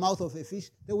money in the mouth of a fish,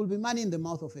 there will be money in the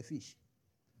mouth of a fish.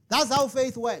 That's how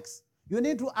faith works. You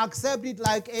need to accept it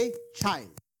like a child.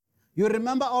 You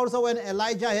remember also when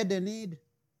Elijah had a need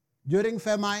during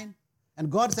famine, and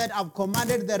God said, I've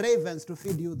commanded the ravens to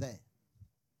feed you there.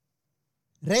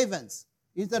 Ravens,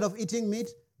 instead of eating meat,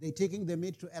 they're taking the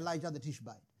meat to Elijah the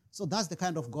Tishbite. So that's the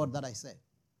kind of God that I serve.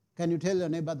 Can you tell your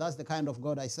neighbor, that's the kind of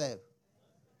God I serve?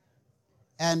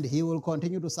 And he will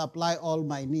continue to supply all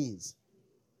my needs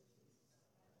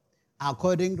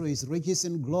according to his riches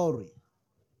in glory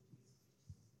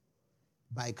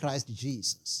by Christ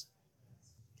Jesus.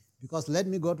 Because let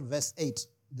me go to verse 8.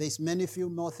 There's few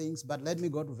more things, but let me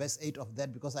go to verse 8 of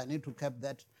that because I need to cap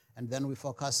that and then we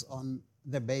focus on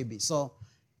the baby. So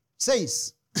it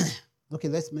says, okay,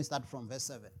 let me start from verse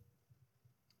 7.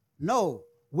 No,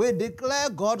 we declare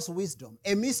God's wisdom,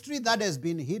 a mystery that has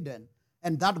been hidden,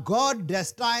 and that God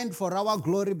destined for our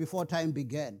glory before time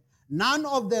began. None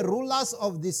of the rulers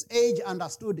of this age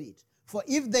understood it. For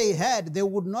if they had, they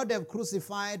would not have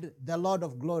crucified the Lord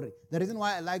of glory. The reason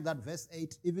why I like that verse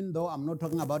 8, even though I'm not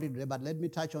talking about it today, but let me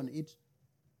touch on it.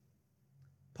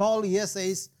 Paul here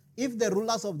says, if the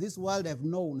rulers of this world have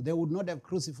known, they would not have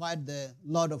crucified the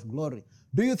Lord of glory.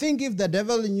 Do you think if the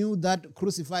devil knew that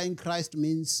crucifying Christ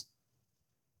means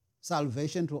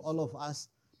salvation to all of us,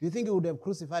 do you think he would have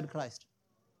crucified Christ?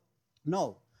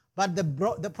 No. But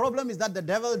the problem is that the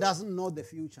devil doesn't know the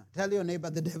future. Tell your neighbor,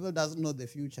 the devil doesn't know the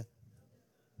future.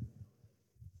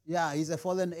 Yeah, he's a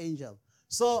fallen angel.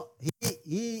 So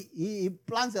he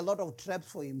plants a lot of traps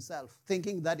for himself,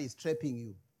 thinking that he's trapping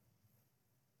you.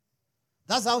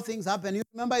 That's how things happen. You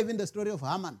remember even the story of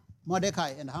Haman,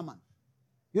 Mordecai and Haman.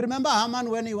 You remember Haman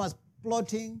when he was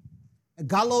plotting a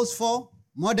gallows for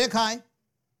Mordecai?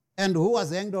 And who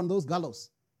was hanged on those gallows?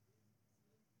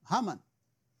 Haman.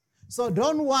 So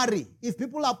don't worry. If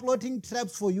people are plotting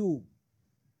traps for you,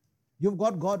 you've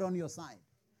got God on your side.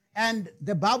 And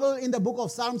the Bible in the book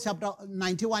of Psalms chapter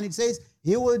 91, it says,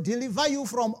 he will deliver you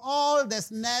from all the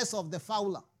snares of the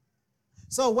fowler.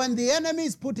 So when the enemy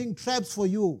is putting traps for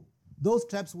you, those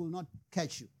traps will not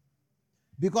catch you.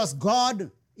 Because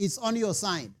God is on your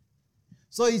side.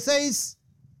 So he says,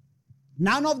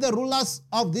 none of the rulers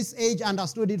of this age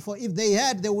understood it, for if they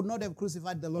had, they would not have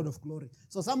crucified the Lord of glory.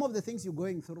 So some of the things you're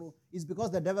going through is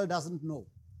because the devil doesn't know.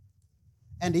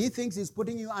 And he thinks he's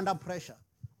putting you under pressure,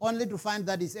 only to find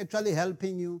that he's actually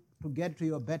helping you to get to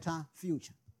your better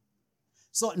future.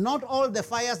 So not all the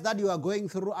fires that you are going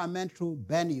through are meant to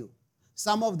burn you.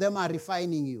 Some of them are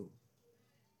refining you.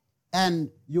 And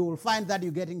you will find that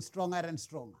you're getting stronger and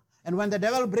stronger. And when the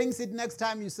devil brings it next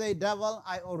time, you say, devil,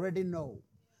 I already know.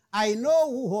 I know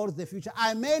who holds the future.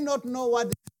 I may not know what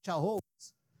the future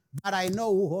holds, but I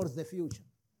know who holds the future.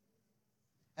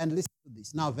 And listen to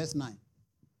this. Now, verse 9.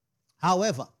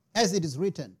 However, as it is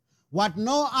written, what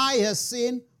no eye has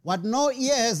seen, what no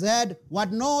ear has heard,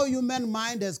 what no human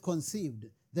mind has conceived,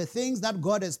 the things that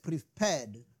God has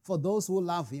prepared for those who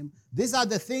love him, these are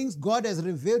the things God has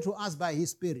revealed to us by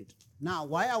his Spirit. Now,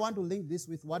 why I want to link this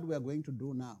with what we are going to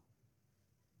do now.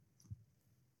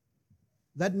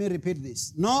 Let me repeat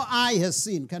this. No eye has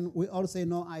seen. Can we all say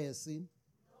no eye has seen?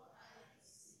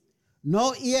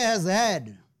 No ear has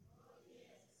heard.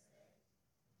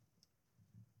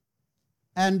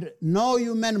 And no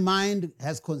human mind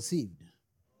has conceived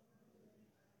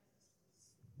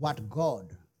what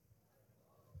God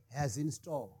has in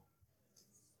store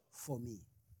for me.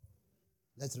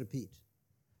 Let's repeat.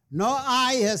 No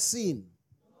eye has seen.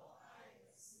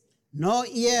 No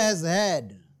ear has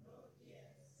heard.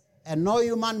 And no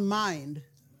human mind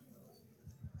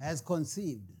has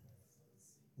conceived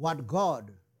what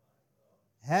God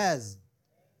has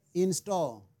in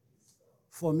store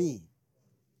for me.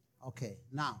 Okay,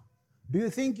 now, do you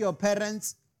think your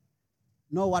parents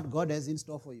know what God has in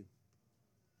store for you?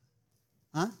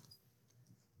 Huh?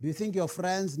 Do you think your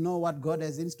friends know what God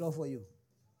has in store for you?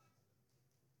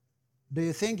 Do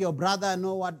you think your brother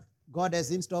know what God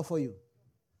has in store for you?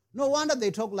 No wonder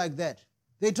they talk like that.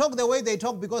 They talk the way they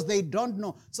talk because they don't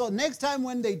know. So next time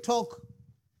when they talk,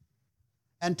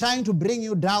 and trying to bring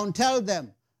you down, tell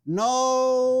them,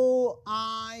 no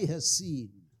eye has seen,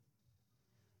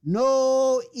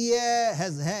 no ear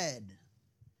has heard,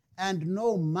 and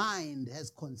no mind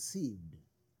has conceived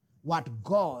what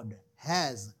God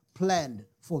has planned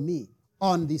for me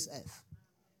on this earth.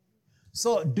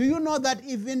 So do you know that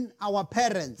even our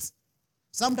parents,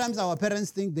 sometimes our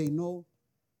parents think they know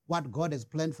what God has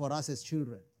planned for us as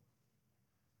children?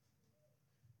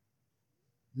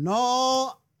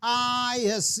 No eye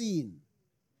has seen,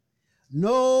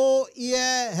 no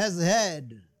ear has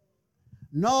heard,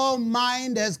 no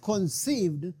mind has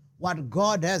conceived what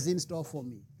God has in store for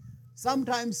me.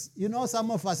 Sometimes, you know,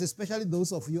 some of us, especially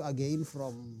those of you again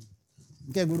from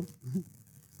Nkeguru,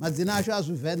 Mazinasho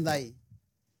Asuvendai.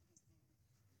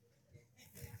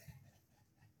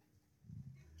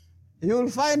 You will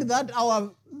find that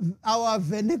our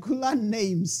vernacular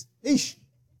names, ish.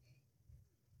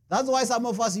 That's why some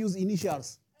of us use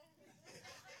initials.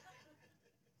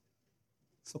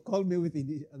 So call me with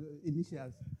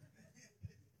initials.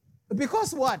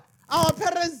 Because what? Our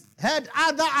parents had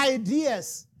other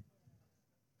ideas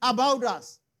about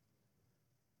us.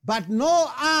 But no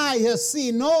eye has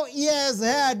seen, no ear has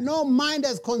heard, no mind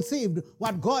has conceived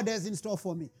what God has in store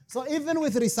for me. So even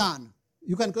with Risan,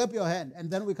 you can clap your hand,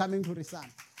 and then we're coming to Risan.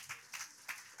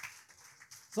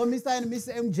 So Mr. and Miss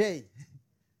MJ,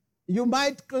 you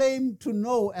might claim to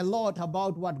know a lot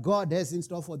about what God has in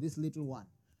store for this little one.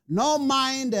 No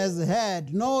mind has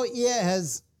heard, no ear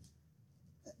has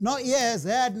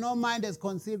heard, no mind has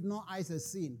conceived, no eyes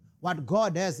has seen what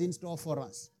God has in store for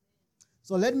us.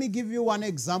 So let me give you one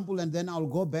example, and then I'll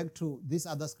go back to these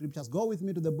other scriptures. Go with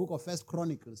me to the book of 1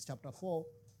 Chronicles, chapter 4,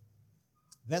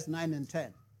 verse 9 and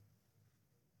 10.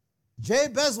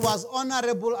 Jabez was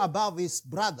honorable above his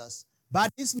brothers,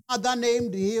 but his mother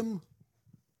named him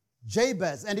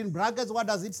Jabez. And in brackets, what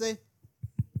does it say?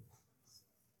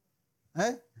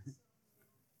 Eh?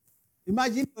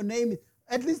 Imagine your name.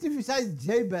 At least if you say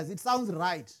Jabez, it sounds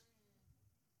right.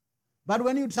 But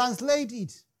when you translate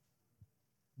it,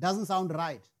 doesn't sound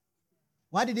right.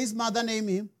 What did his mother name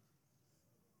him?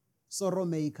 Sorrow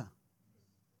maker.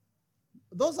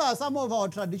 Those are some of our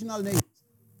traditional names.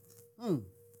 So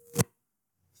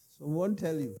we won't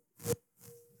tell you.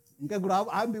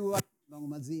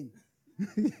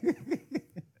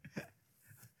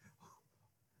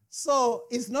 So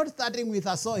it's not starting with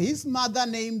us. So his mother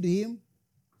named him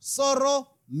Sorrow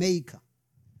Maker.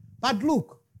 But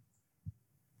look,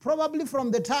 probably from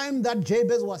the time that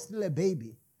Jabez was still a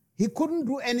baby, he couldn't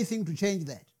do anything to change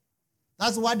that.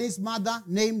 That's what his mother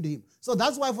named him. So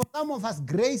that's why for some of us,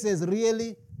 grace has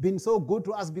really been so good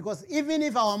to us, because even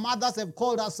if our mothers have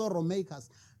called us sorrow makers,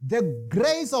 the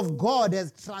grace of God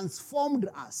has transformed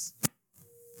us.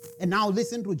 And now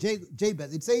listen to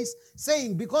Jabez. It says,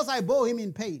 saying, because I bore him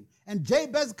in pain. And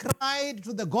Jabez cried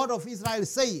to the God of Israel,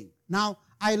 saying, now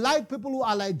I like people who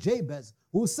are like Jabez,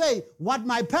 who say, what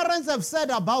my parents have said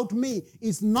about me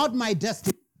is not my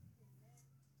destiny.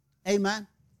 Amen.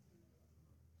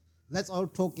 Let's all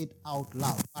talk it out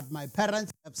loud. What my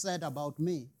parents have said about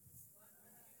me,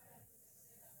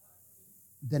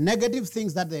 the negative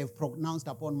things that they have pronounced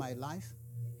upon my life,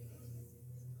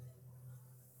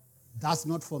 that's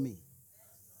not for me.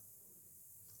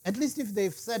 At least if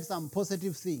they've said some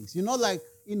positive things. You know, like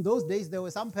in those days, there were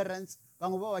some parents, there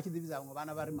were at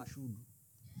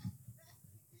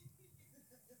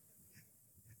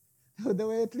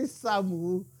least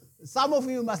some of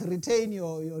you must retain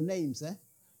your names. Eh?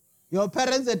 Your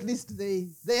parents, at least, they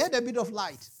had a bit of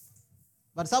light.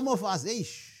 But some of us,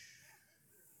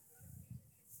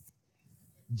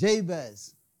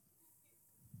 Jabez.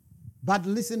 But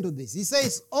listen to this. He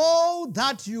says, oh,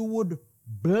 that you would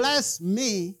bless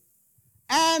me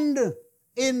and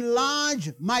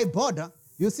enlarge my border.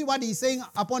 You see what he's saying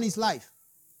upon his life.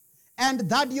 And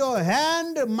that your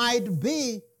hand might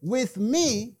be with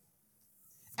me,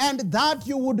 and that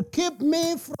you would keep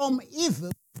me from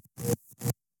evil.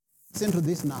 Listen to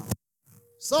this now.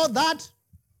 So that,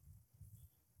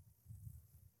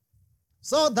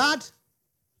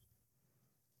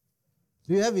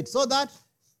 do you have it? So that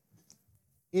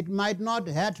it might not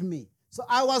hurt me. So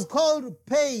I was called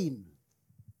pain.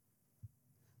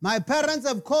 My parents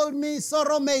have called me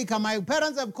sorrow maker. My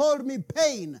parents have called me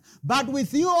pain. But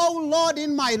with you, O Lord,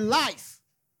 in my life,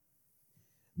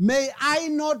 may I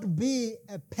not be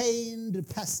a pained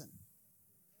person.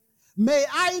 May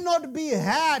I not be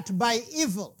hurt by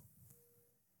evil.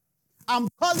 I'm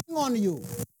calling on you.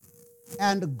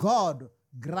 And God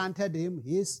granted him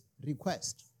his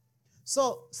request.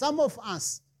 So some of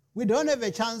us, we don't have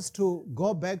a chance to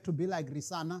go back to be like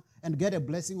Risana and get a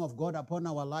blessing of God upon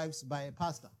our lives by a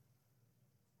pastor.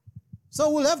 So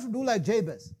we'll have to do like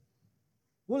Jabez.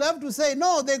 We'll have to say,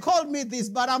 no, they called me this,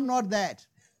 but I'm not that.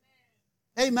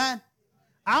 Amen.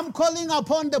 I'm calling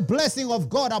upon the blessing of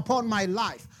God upon my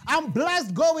life. I'm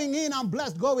blessed going in, I'm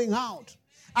blessed going out.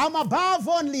 I'm above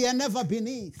only and never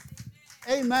beneath.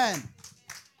 Amen.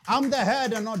 I'm the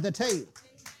head and not the tail.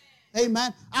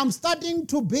 Amen. I'm starting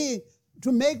to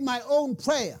make my own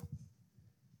prayer.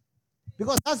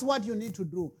 Because that's what you need to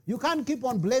do. You can't keep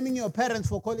on blaming your parents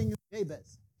for calling you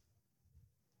Jabez.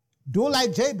 Do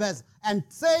like Jabez and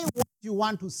say what you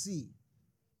want to see.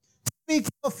 Speak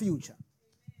your future.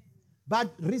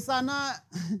 But Risana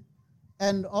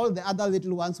and all the other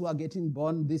little ones who are getting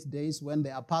born these days when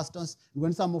they are pastors,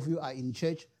 when some of you are in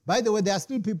church. By the way, there are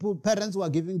still parents who are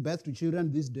giving birth to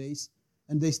children these days,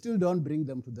 and they still don't bring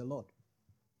them to the Lord.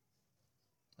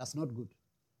 That's not good.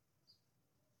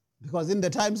 Because in the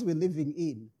times we're living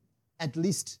in, at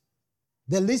least,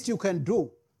 the least you can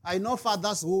do. I know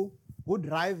fathers who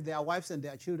drive their wives and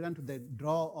their children to the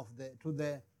door to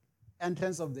the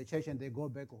entrance of the church and they go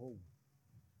back home.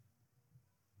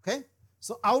 Okay?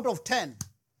 So out of 10,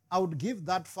 I would give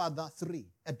that father 3,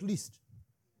 at least.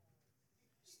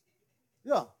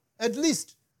 Yeah, at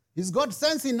least. He's got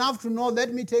sense enough to know,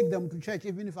 let me take them to church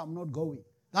even if I'm not going.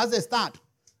 That's a start.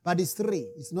 But it's 3.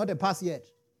 It's not a pass yet.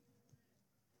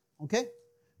 Okay?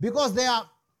 Because there are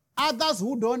others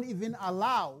who don't even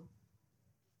allow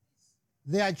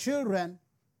their children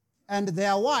and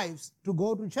their wives to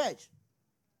go to church.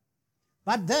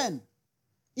 But then,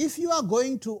 if you are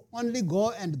going to only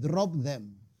go and drop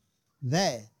them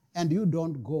there and you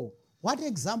don't go, what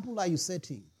example are you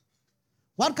setting?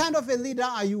 What kind of a leader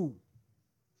are you?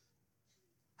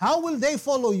 How will they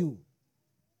follow you?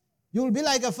 You will be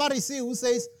like a Pharisee who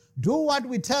says, do what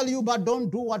we tell you, but don't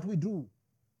do what we do.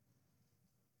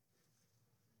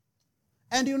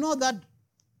 And you know that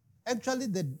actually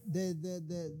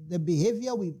the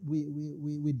behavior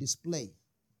we display,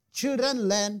 children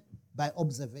learn by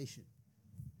observation.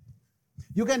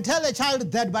 You can tell a child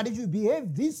that, but if you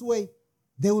behave this way,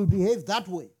 they will behave that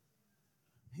way.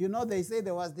 You know, they say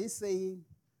there was this saying,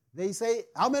 they say,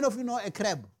 how many of you know a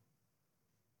crab?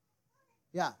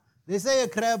 Yeah, they say a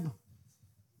crab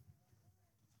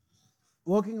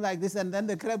walking like this, and then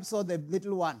the crab saw the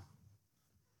little one.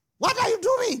 What are you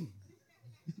doing?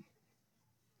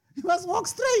 You must walk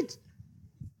straight.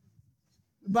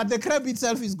 But the crab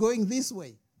itself is going this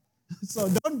way. So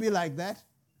don't be like that.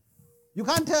 You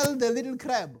can't tell the little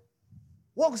crab,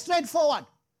 walk straight forward.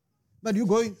 But you're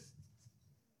going.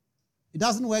 It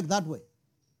doesn't work that way.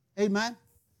 Amen?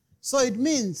 So it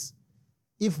means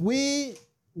if we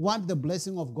want the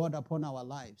blessing of God upon our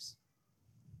lives,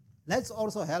 let's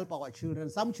also help our children.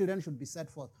 Some children should be set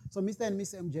forth. So Mr. and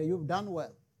Miss MJ, you've done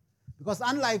well. Because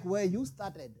unlike where you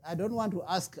started, I don't want to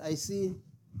ask, I see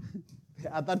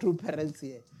the other 2 parents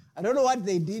here. I don't know what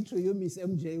they did to you, Miss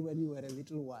MJ, when you were a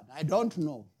little one. I don't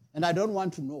know, and I don't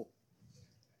want to know.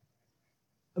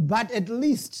 But at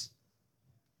least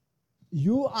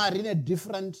you are in a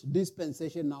different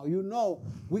dispensation now. You know,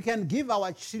 we can give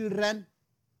our children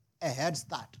a head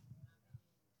start.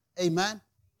 Amen?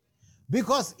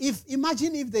 Because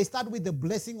imagine if they start with the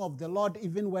blessing of the Lord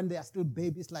even when they are still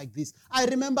babies like this. I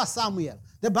remember Samuel.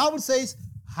 The Bible says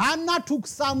Hannah took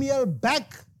Samuel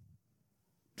back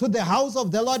to the house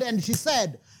of the Lord and she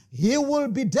said, he will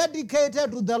be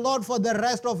dedicated to the Lord for the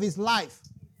rest of his life.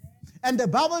 And the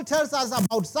Bible tells us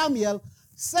about Samuel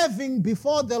serving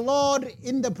before the Lord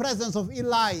in the presence of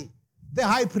Eli, the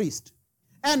high priest.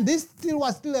 And this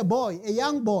was still a boy, a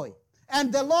young boy.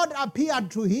 And the Lord appeared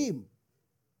to him.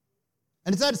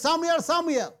 And he said, Samuel,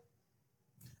 Samuel.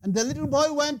 And the little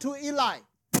boy went to Eli.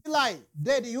 Eli,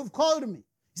 Daddy, you've called me.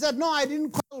 He said, no, I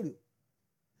didn't call you.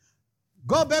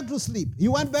 Go back to sleep. He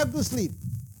went back to sleep.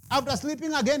 After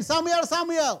sleeping again, Samuel,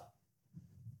 Samuel.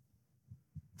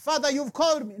 Father, you've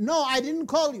called me. No, I didn't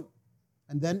call you.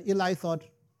 And then Eli thought,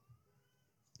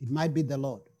 it might be the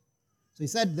Lord. So he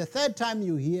said, the 3rd time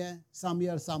you hear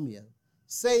Samuel, Samuel,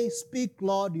 say, speak,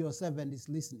 Lord, your servant is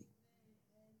listening.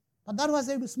 But that was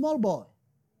a small boy.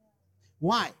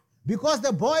 Why? Because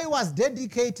the boy was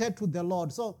dedicated to the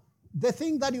Lord. So the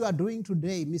thing that you are doing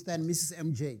today, Mr. and Mrs.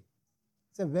 MJ,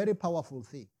 it's a very powerful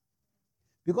thing.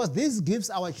 Because this gives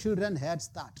our children head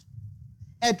start.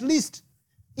 At least,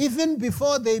 even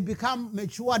before they become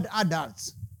matured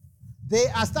adults, they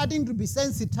are starting to be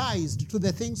sensitized to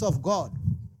the things of God.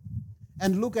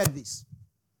 And look at this.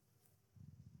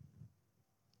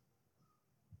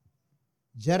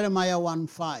 Jeremiah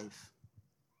 1:5.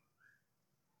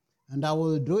 And I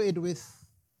will do it with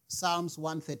Psalms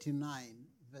 139,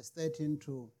 verse 13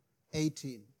 to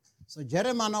 18. So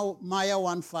Jeremiah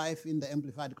 1:5 in the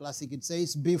Amplified Classic, it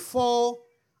says, before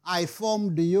I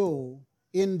formed you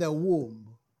in the womb,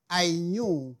 I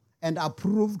knew and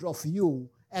approved of you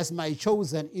as my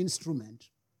chosen instrument.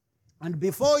 And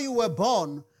before you were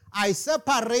born, I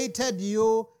separated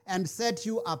you and set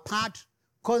you apart,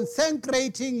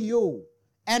 consecrating you,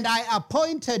 and I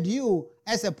appointed you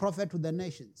as a prophet to the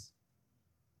nations.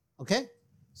 Okay?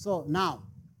 So now,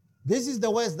 this is the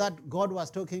words that God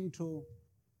was talking to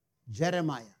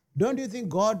Jeremiah. Don't you think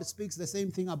God speaks the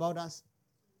same thing about us?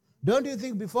 Don't you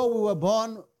think before we were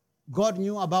born, God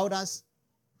knew about us?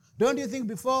 Don't you think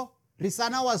before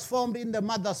Risana was formed in the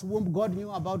mother's womb, God knew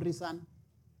about Risana?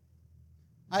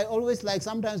 I always like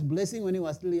sometimes Blessing when he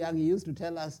was still young, he used to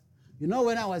tell us, you know,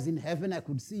 when I was in heaven, I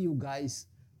could see you guys.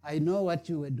 I know what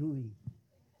you were doing.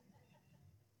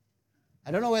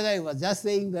 I don't know whether he was just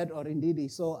saying that or indeed he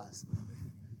saw us.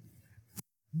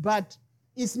 But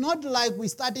it's not like we're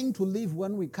starting to live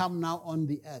when we come now on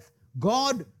the earth.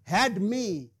 God had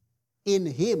me in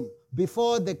him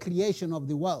before the creation of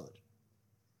the world.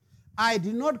 I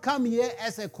did not come here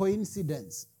as a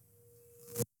coincidence.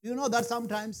 You know that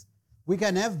sometimes we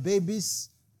can have babies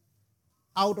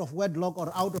out of wedlock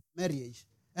or out of marriage,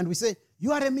 and we say,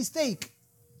 you are a mistake.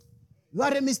 You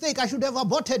are a mistake. I should have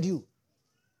aborted you.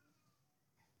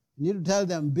 You need to tell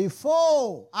them,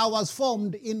 before I was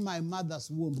formed in my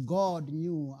mother's womb, God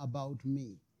knew about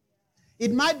me.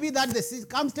 It might be that the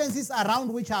circumstances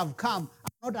around which I've come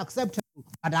are not acceptable,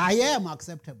 but I am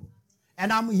acceptable.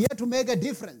 And I'm here to make a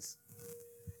difference.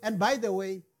 And by the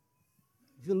way,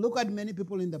 if you look at many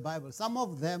people in the Bible, some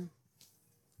of them,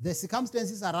 the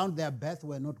circumstances around their birth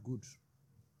were not good.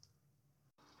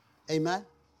 Amen?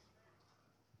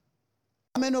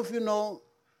 How many of you know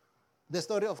the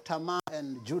story of Tamar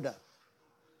and Judah?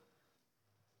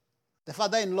 The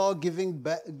father-in-law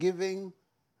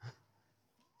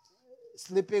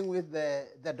sleeping with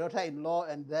the daughter-in-law,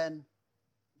 and then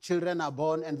children are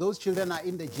born, and those children are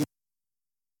in the gym.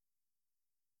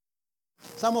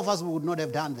 Some of us would not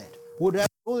have done that. We would have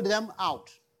pulled them out.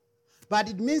 But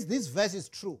it means this verse is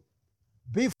true.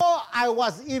 Before I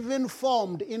was even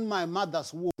formed in my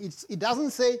mother's womb, it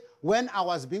doesn't say when I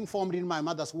was being formed in my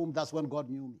mother's womb, that's when God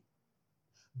knew me.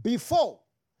 Before.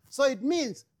 So it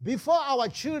means before our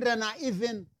children are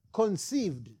even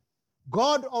conceived,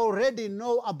 God already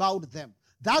know about them.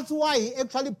 That's why he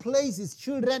actually places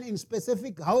children in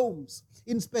specific homes,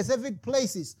 in specific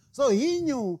places. So he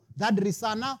knew that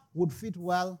Risana would fit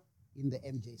well in the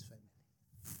MJ's family.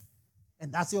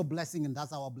 And that's your blessing, and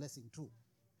that's our blessing too.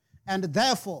 And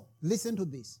therefore, listen to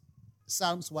this,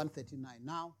 Psalms 139.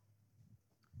 Now,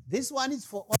 this one is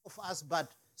for all of us,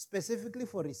 but specifically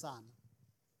for Risana.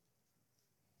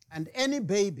 And any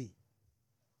baby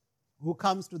who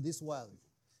comes to this world.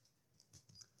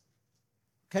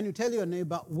 Can you tell your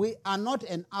neighbor, we are not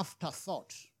an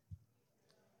afterthought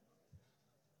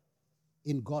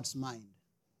in God's mind.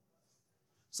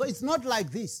 So it's not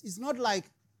like this. It's not like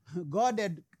God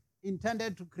had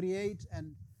intended to create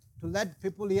and to let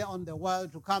people here on the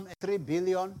world to come at 3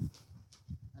 billion.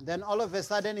 And then all of a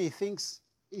sudden he thinks,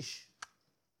 I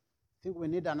think we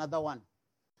need another one.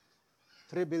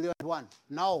 3 billion one.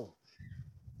 No.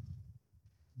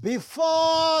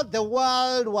 Before the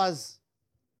world was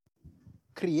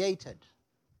created,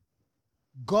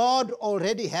 God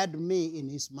already had me in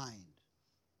his mind.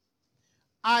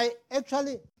 I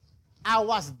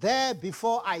was there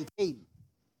before I came.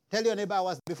 Tell your neighbor, I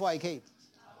was before I came.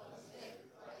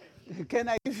 Can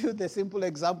I give you the simple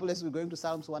example as we're going to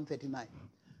Psalms 139?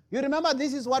 You remember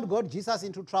this is what got Jesus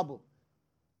into trouble.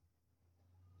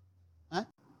 Huh?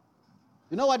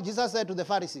 You know what Jesus said to the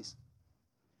Pharisees?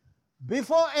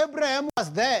 Before Abraham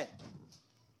was there,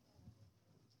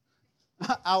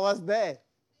 I was there.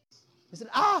 He said,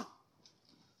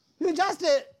 you're just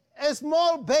a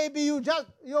small baby,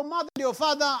 your mother, your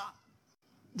father,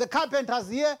 the carpenter's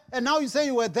here, and now you say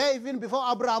you were there even before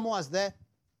Abraham was there.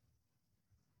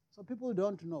 So people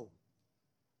don't know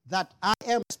that I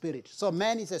am a spirit. So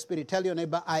man is a spirit. Tell your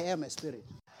neighbor, I am a spirit.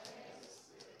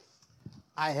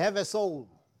 I have a soul,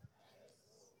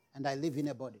 and I live in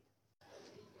a body.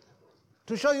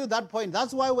 To show you that point,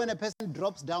 that's why when a person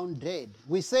drops down dead,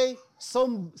 we say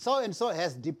so and so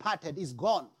has departed, is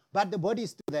gone, but the body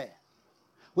is still there.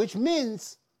 Which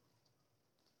means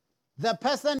the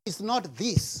person is not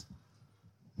this.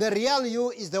 The real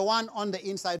you is the one on the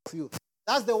inside of you.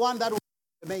 That's the one that will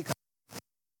make up.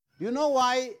 You know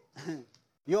why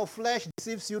your flesh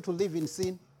deceives you to live in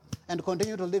sin and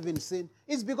continue to live in sin?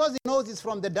 It's because it knows it's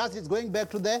from the dust, it's going back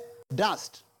to the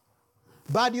dust.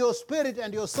 But your spirit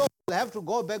and your soul will have to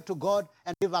go back to God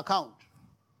and give account.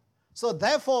 So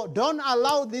therefore, don't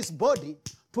allow this body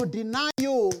to deny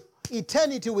you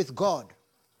eternity with God.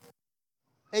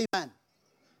 Amen.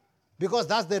 Because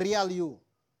that's the real you.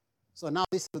 So now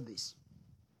listen to this.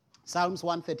 Psalms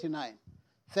 139,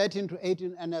 13 to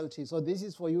 18 NLT. So this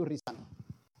is for you, Risan.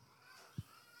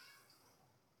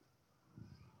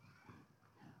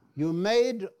 You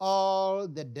made all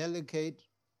the delicate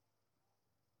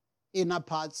inner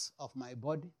parts of my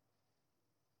body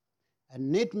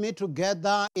and knit me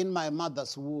together in my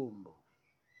mother's womb.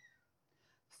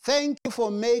 Thank you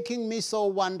for making me so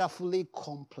wonderfully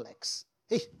complex.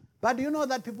 Hey, but do you know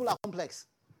that people are complex?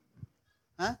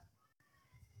 Huh?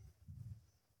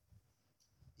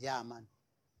 Yeah, man.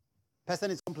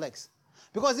 Person is complex.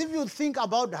 Because if you think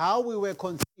about how we were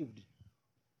conceived,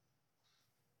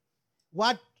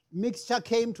 what mixture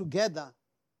came together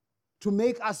to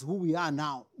make us who we are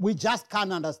now, we just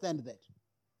can't understand that.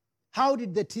 How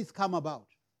did the teeth come about?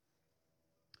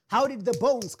 How did the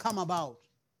bones come about?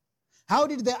 How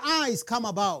did the eyes come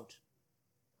about?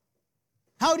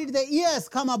 How did the ears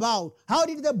come about? How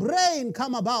did the brain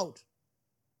come about?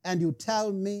 And you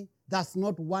tell me that's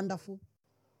not wonderful?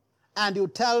 And you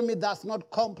tell me that's not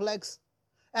complex?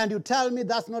 And you tell me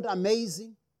that's not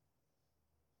amazing?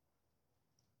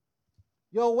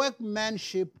 Your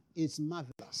workmanship is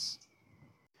marvelous.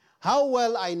 How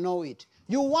well I know it.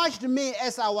 You watched me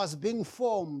as I was being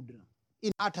formed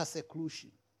in utter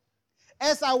seclusion,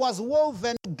 as I was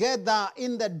woven together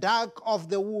in the dark of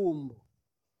the womb.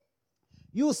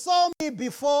 You saw me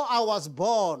before I was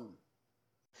born.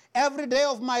 Every day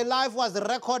of my life was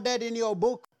recorded in your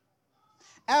book.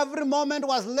 Every moment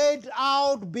was laid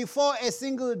out before a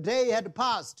single day had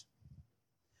passed.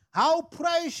 How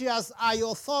precious are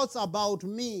your thoughts about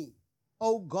me,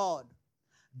 O God.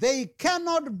 They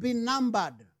cannot be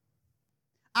numbered.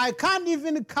 I can't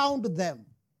even count them.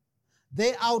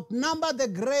 They outnumber the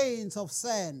grains of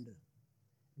sand.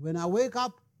 When I wake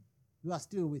up, you are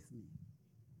still with me.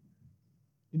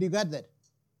 Did you get that?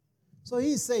 So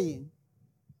he's saying,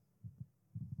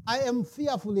 I am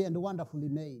fearfully and wonderfully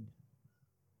made.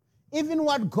 Even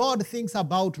what God thinks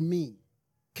about me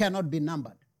cannot be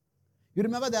numbered. You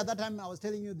remember the other time I was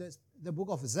telling you this, the book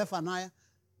of Zephaniah,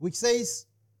 which says,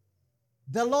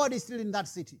 the Lord is still in that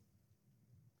city.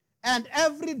 And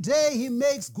every day he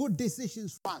makes good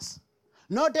decisions for us.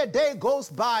 Not a day goes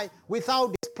by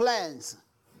without his plans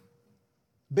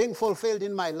being fulfilled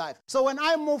in my life. So when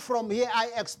I move from here, I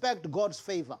expect God's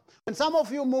favor. When some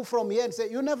of you move from here and say,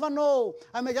 you never know,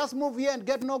 I may just move here and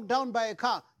get knocked down by a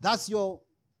car, that's your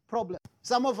problem.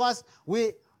 Some of us,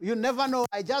 you never know,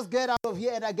 I just get out of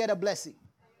here and I get a blessing.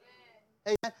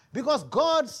 Amen. Amen. Because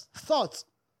God's thoughts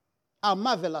are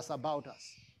marvelous about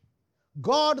us.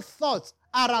 God's thoughts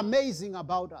are amazing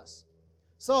about us.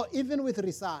 So even with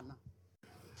Risana,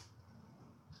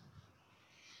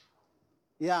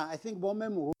 yeah, I think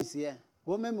Bomemu is here.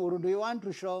 Bomemu, do you want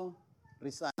to show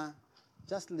Risana?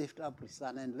 Just lift up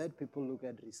Risana and let people look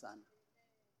at Risana.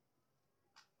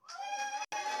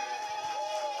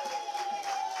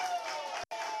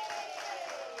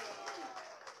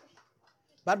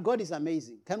 But God is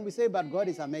amazing. Can we say, but God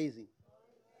is amazing?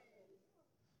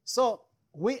 So,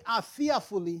 we are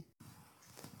fearfully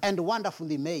and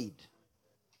wonderfully made.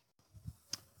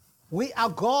 We are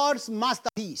God's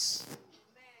masterpiece.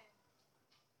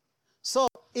 So,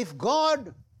 if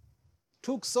God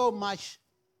took so much,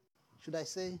 should I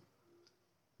say,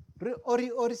 he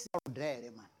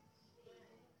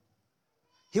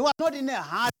was not in a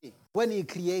hurry when he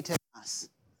created us.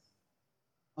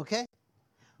 Okay?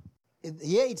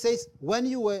 Here it says, when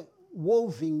you were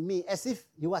woven me, as if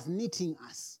he was knitting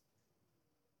us.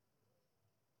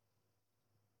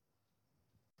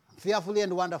 Fearfully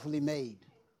and wonderfully made.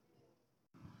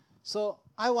 So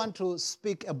I want to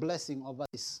speak a blessing over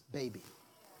this baby.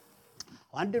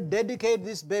 I want to dedicate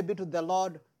this baby to the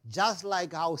Lord just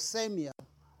like how Samuel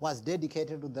was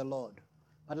dedicated to the Lord.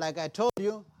 But like I told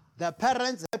you, the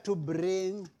parents had to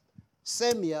bring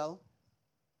Samuel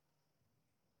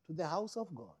to the house of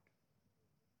God.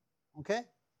 Okay?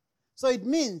 So it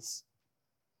means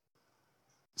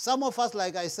some of us,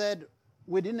 like I said,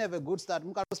 we didn't have a good start.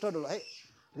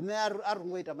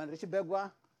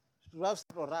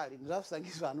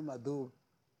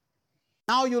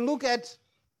 Now you look at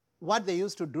what they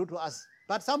used to do to us,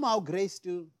 but somehow grace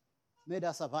still made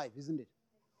us survive, isn't it?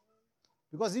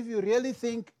 Because if you really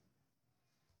think,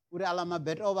 it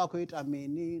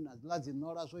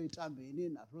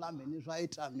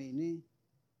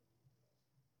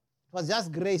was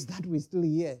just grace that we're still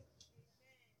here.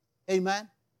 Amen?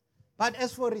 But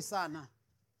as for Risana,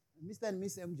 Mr. and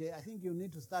Miss MJ, I think you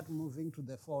need to start moving to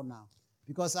the 4 now.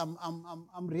 because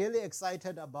I'm really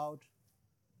excited about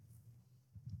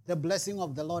the blessing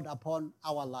of the Lord upon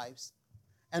our lives,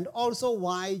 and also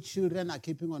why children are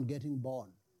keeping on getting born.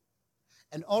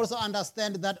 And also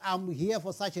understand that I'm here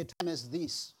for such a time as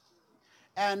this.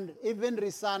 And even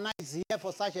Risana is here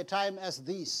for such a time as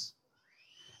this.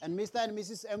 And Mr. and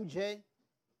Mrs. MJ,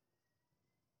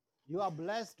 you are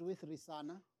blessed with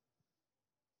Risana.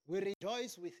 We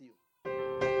rejoice with you.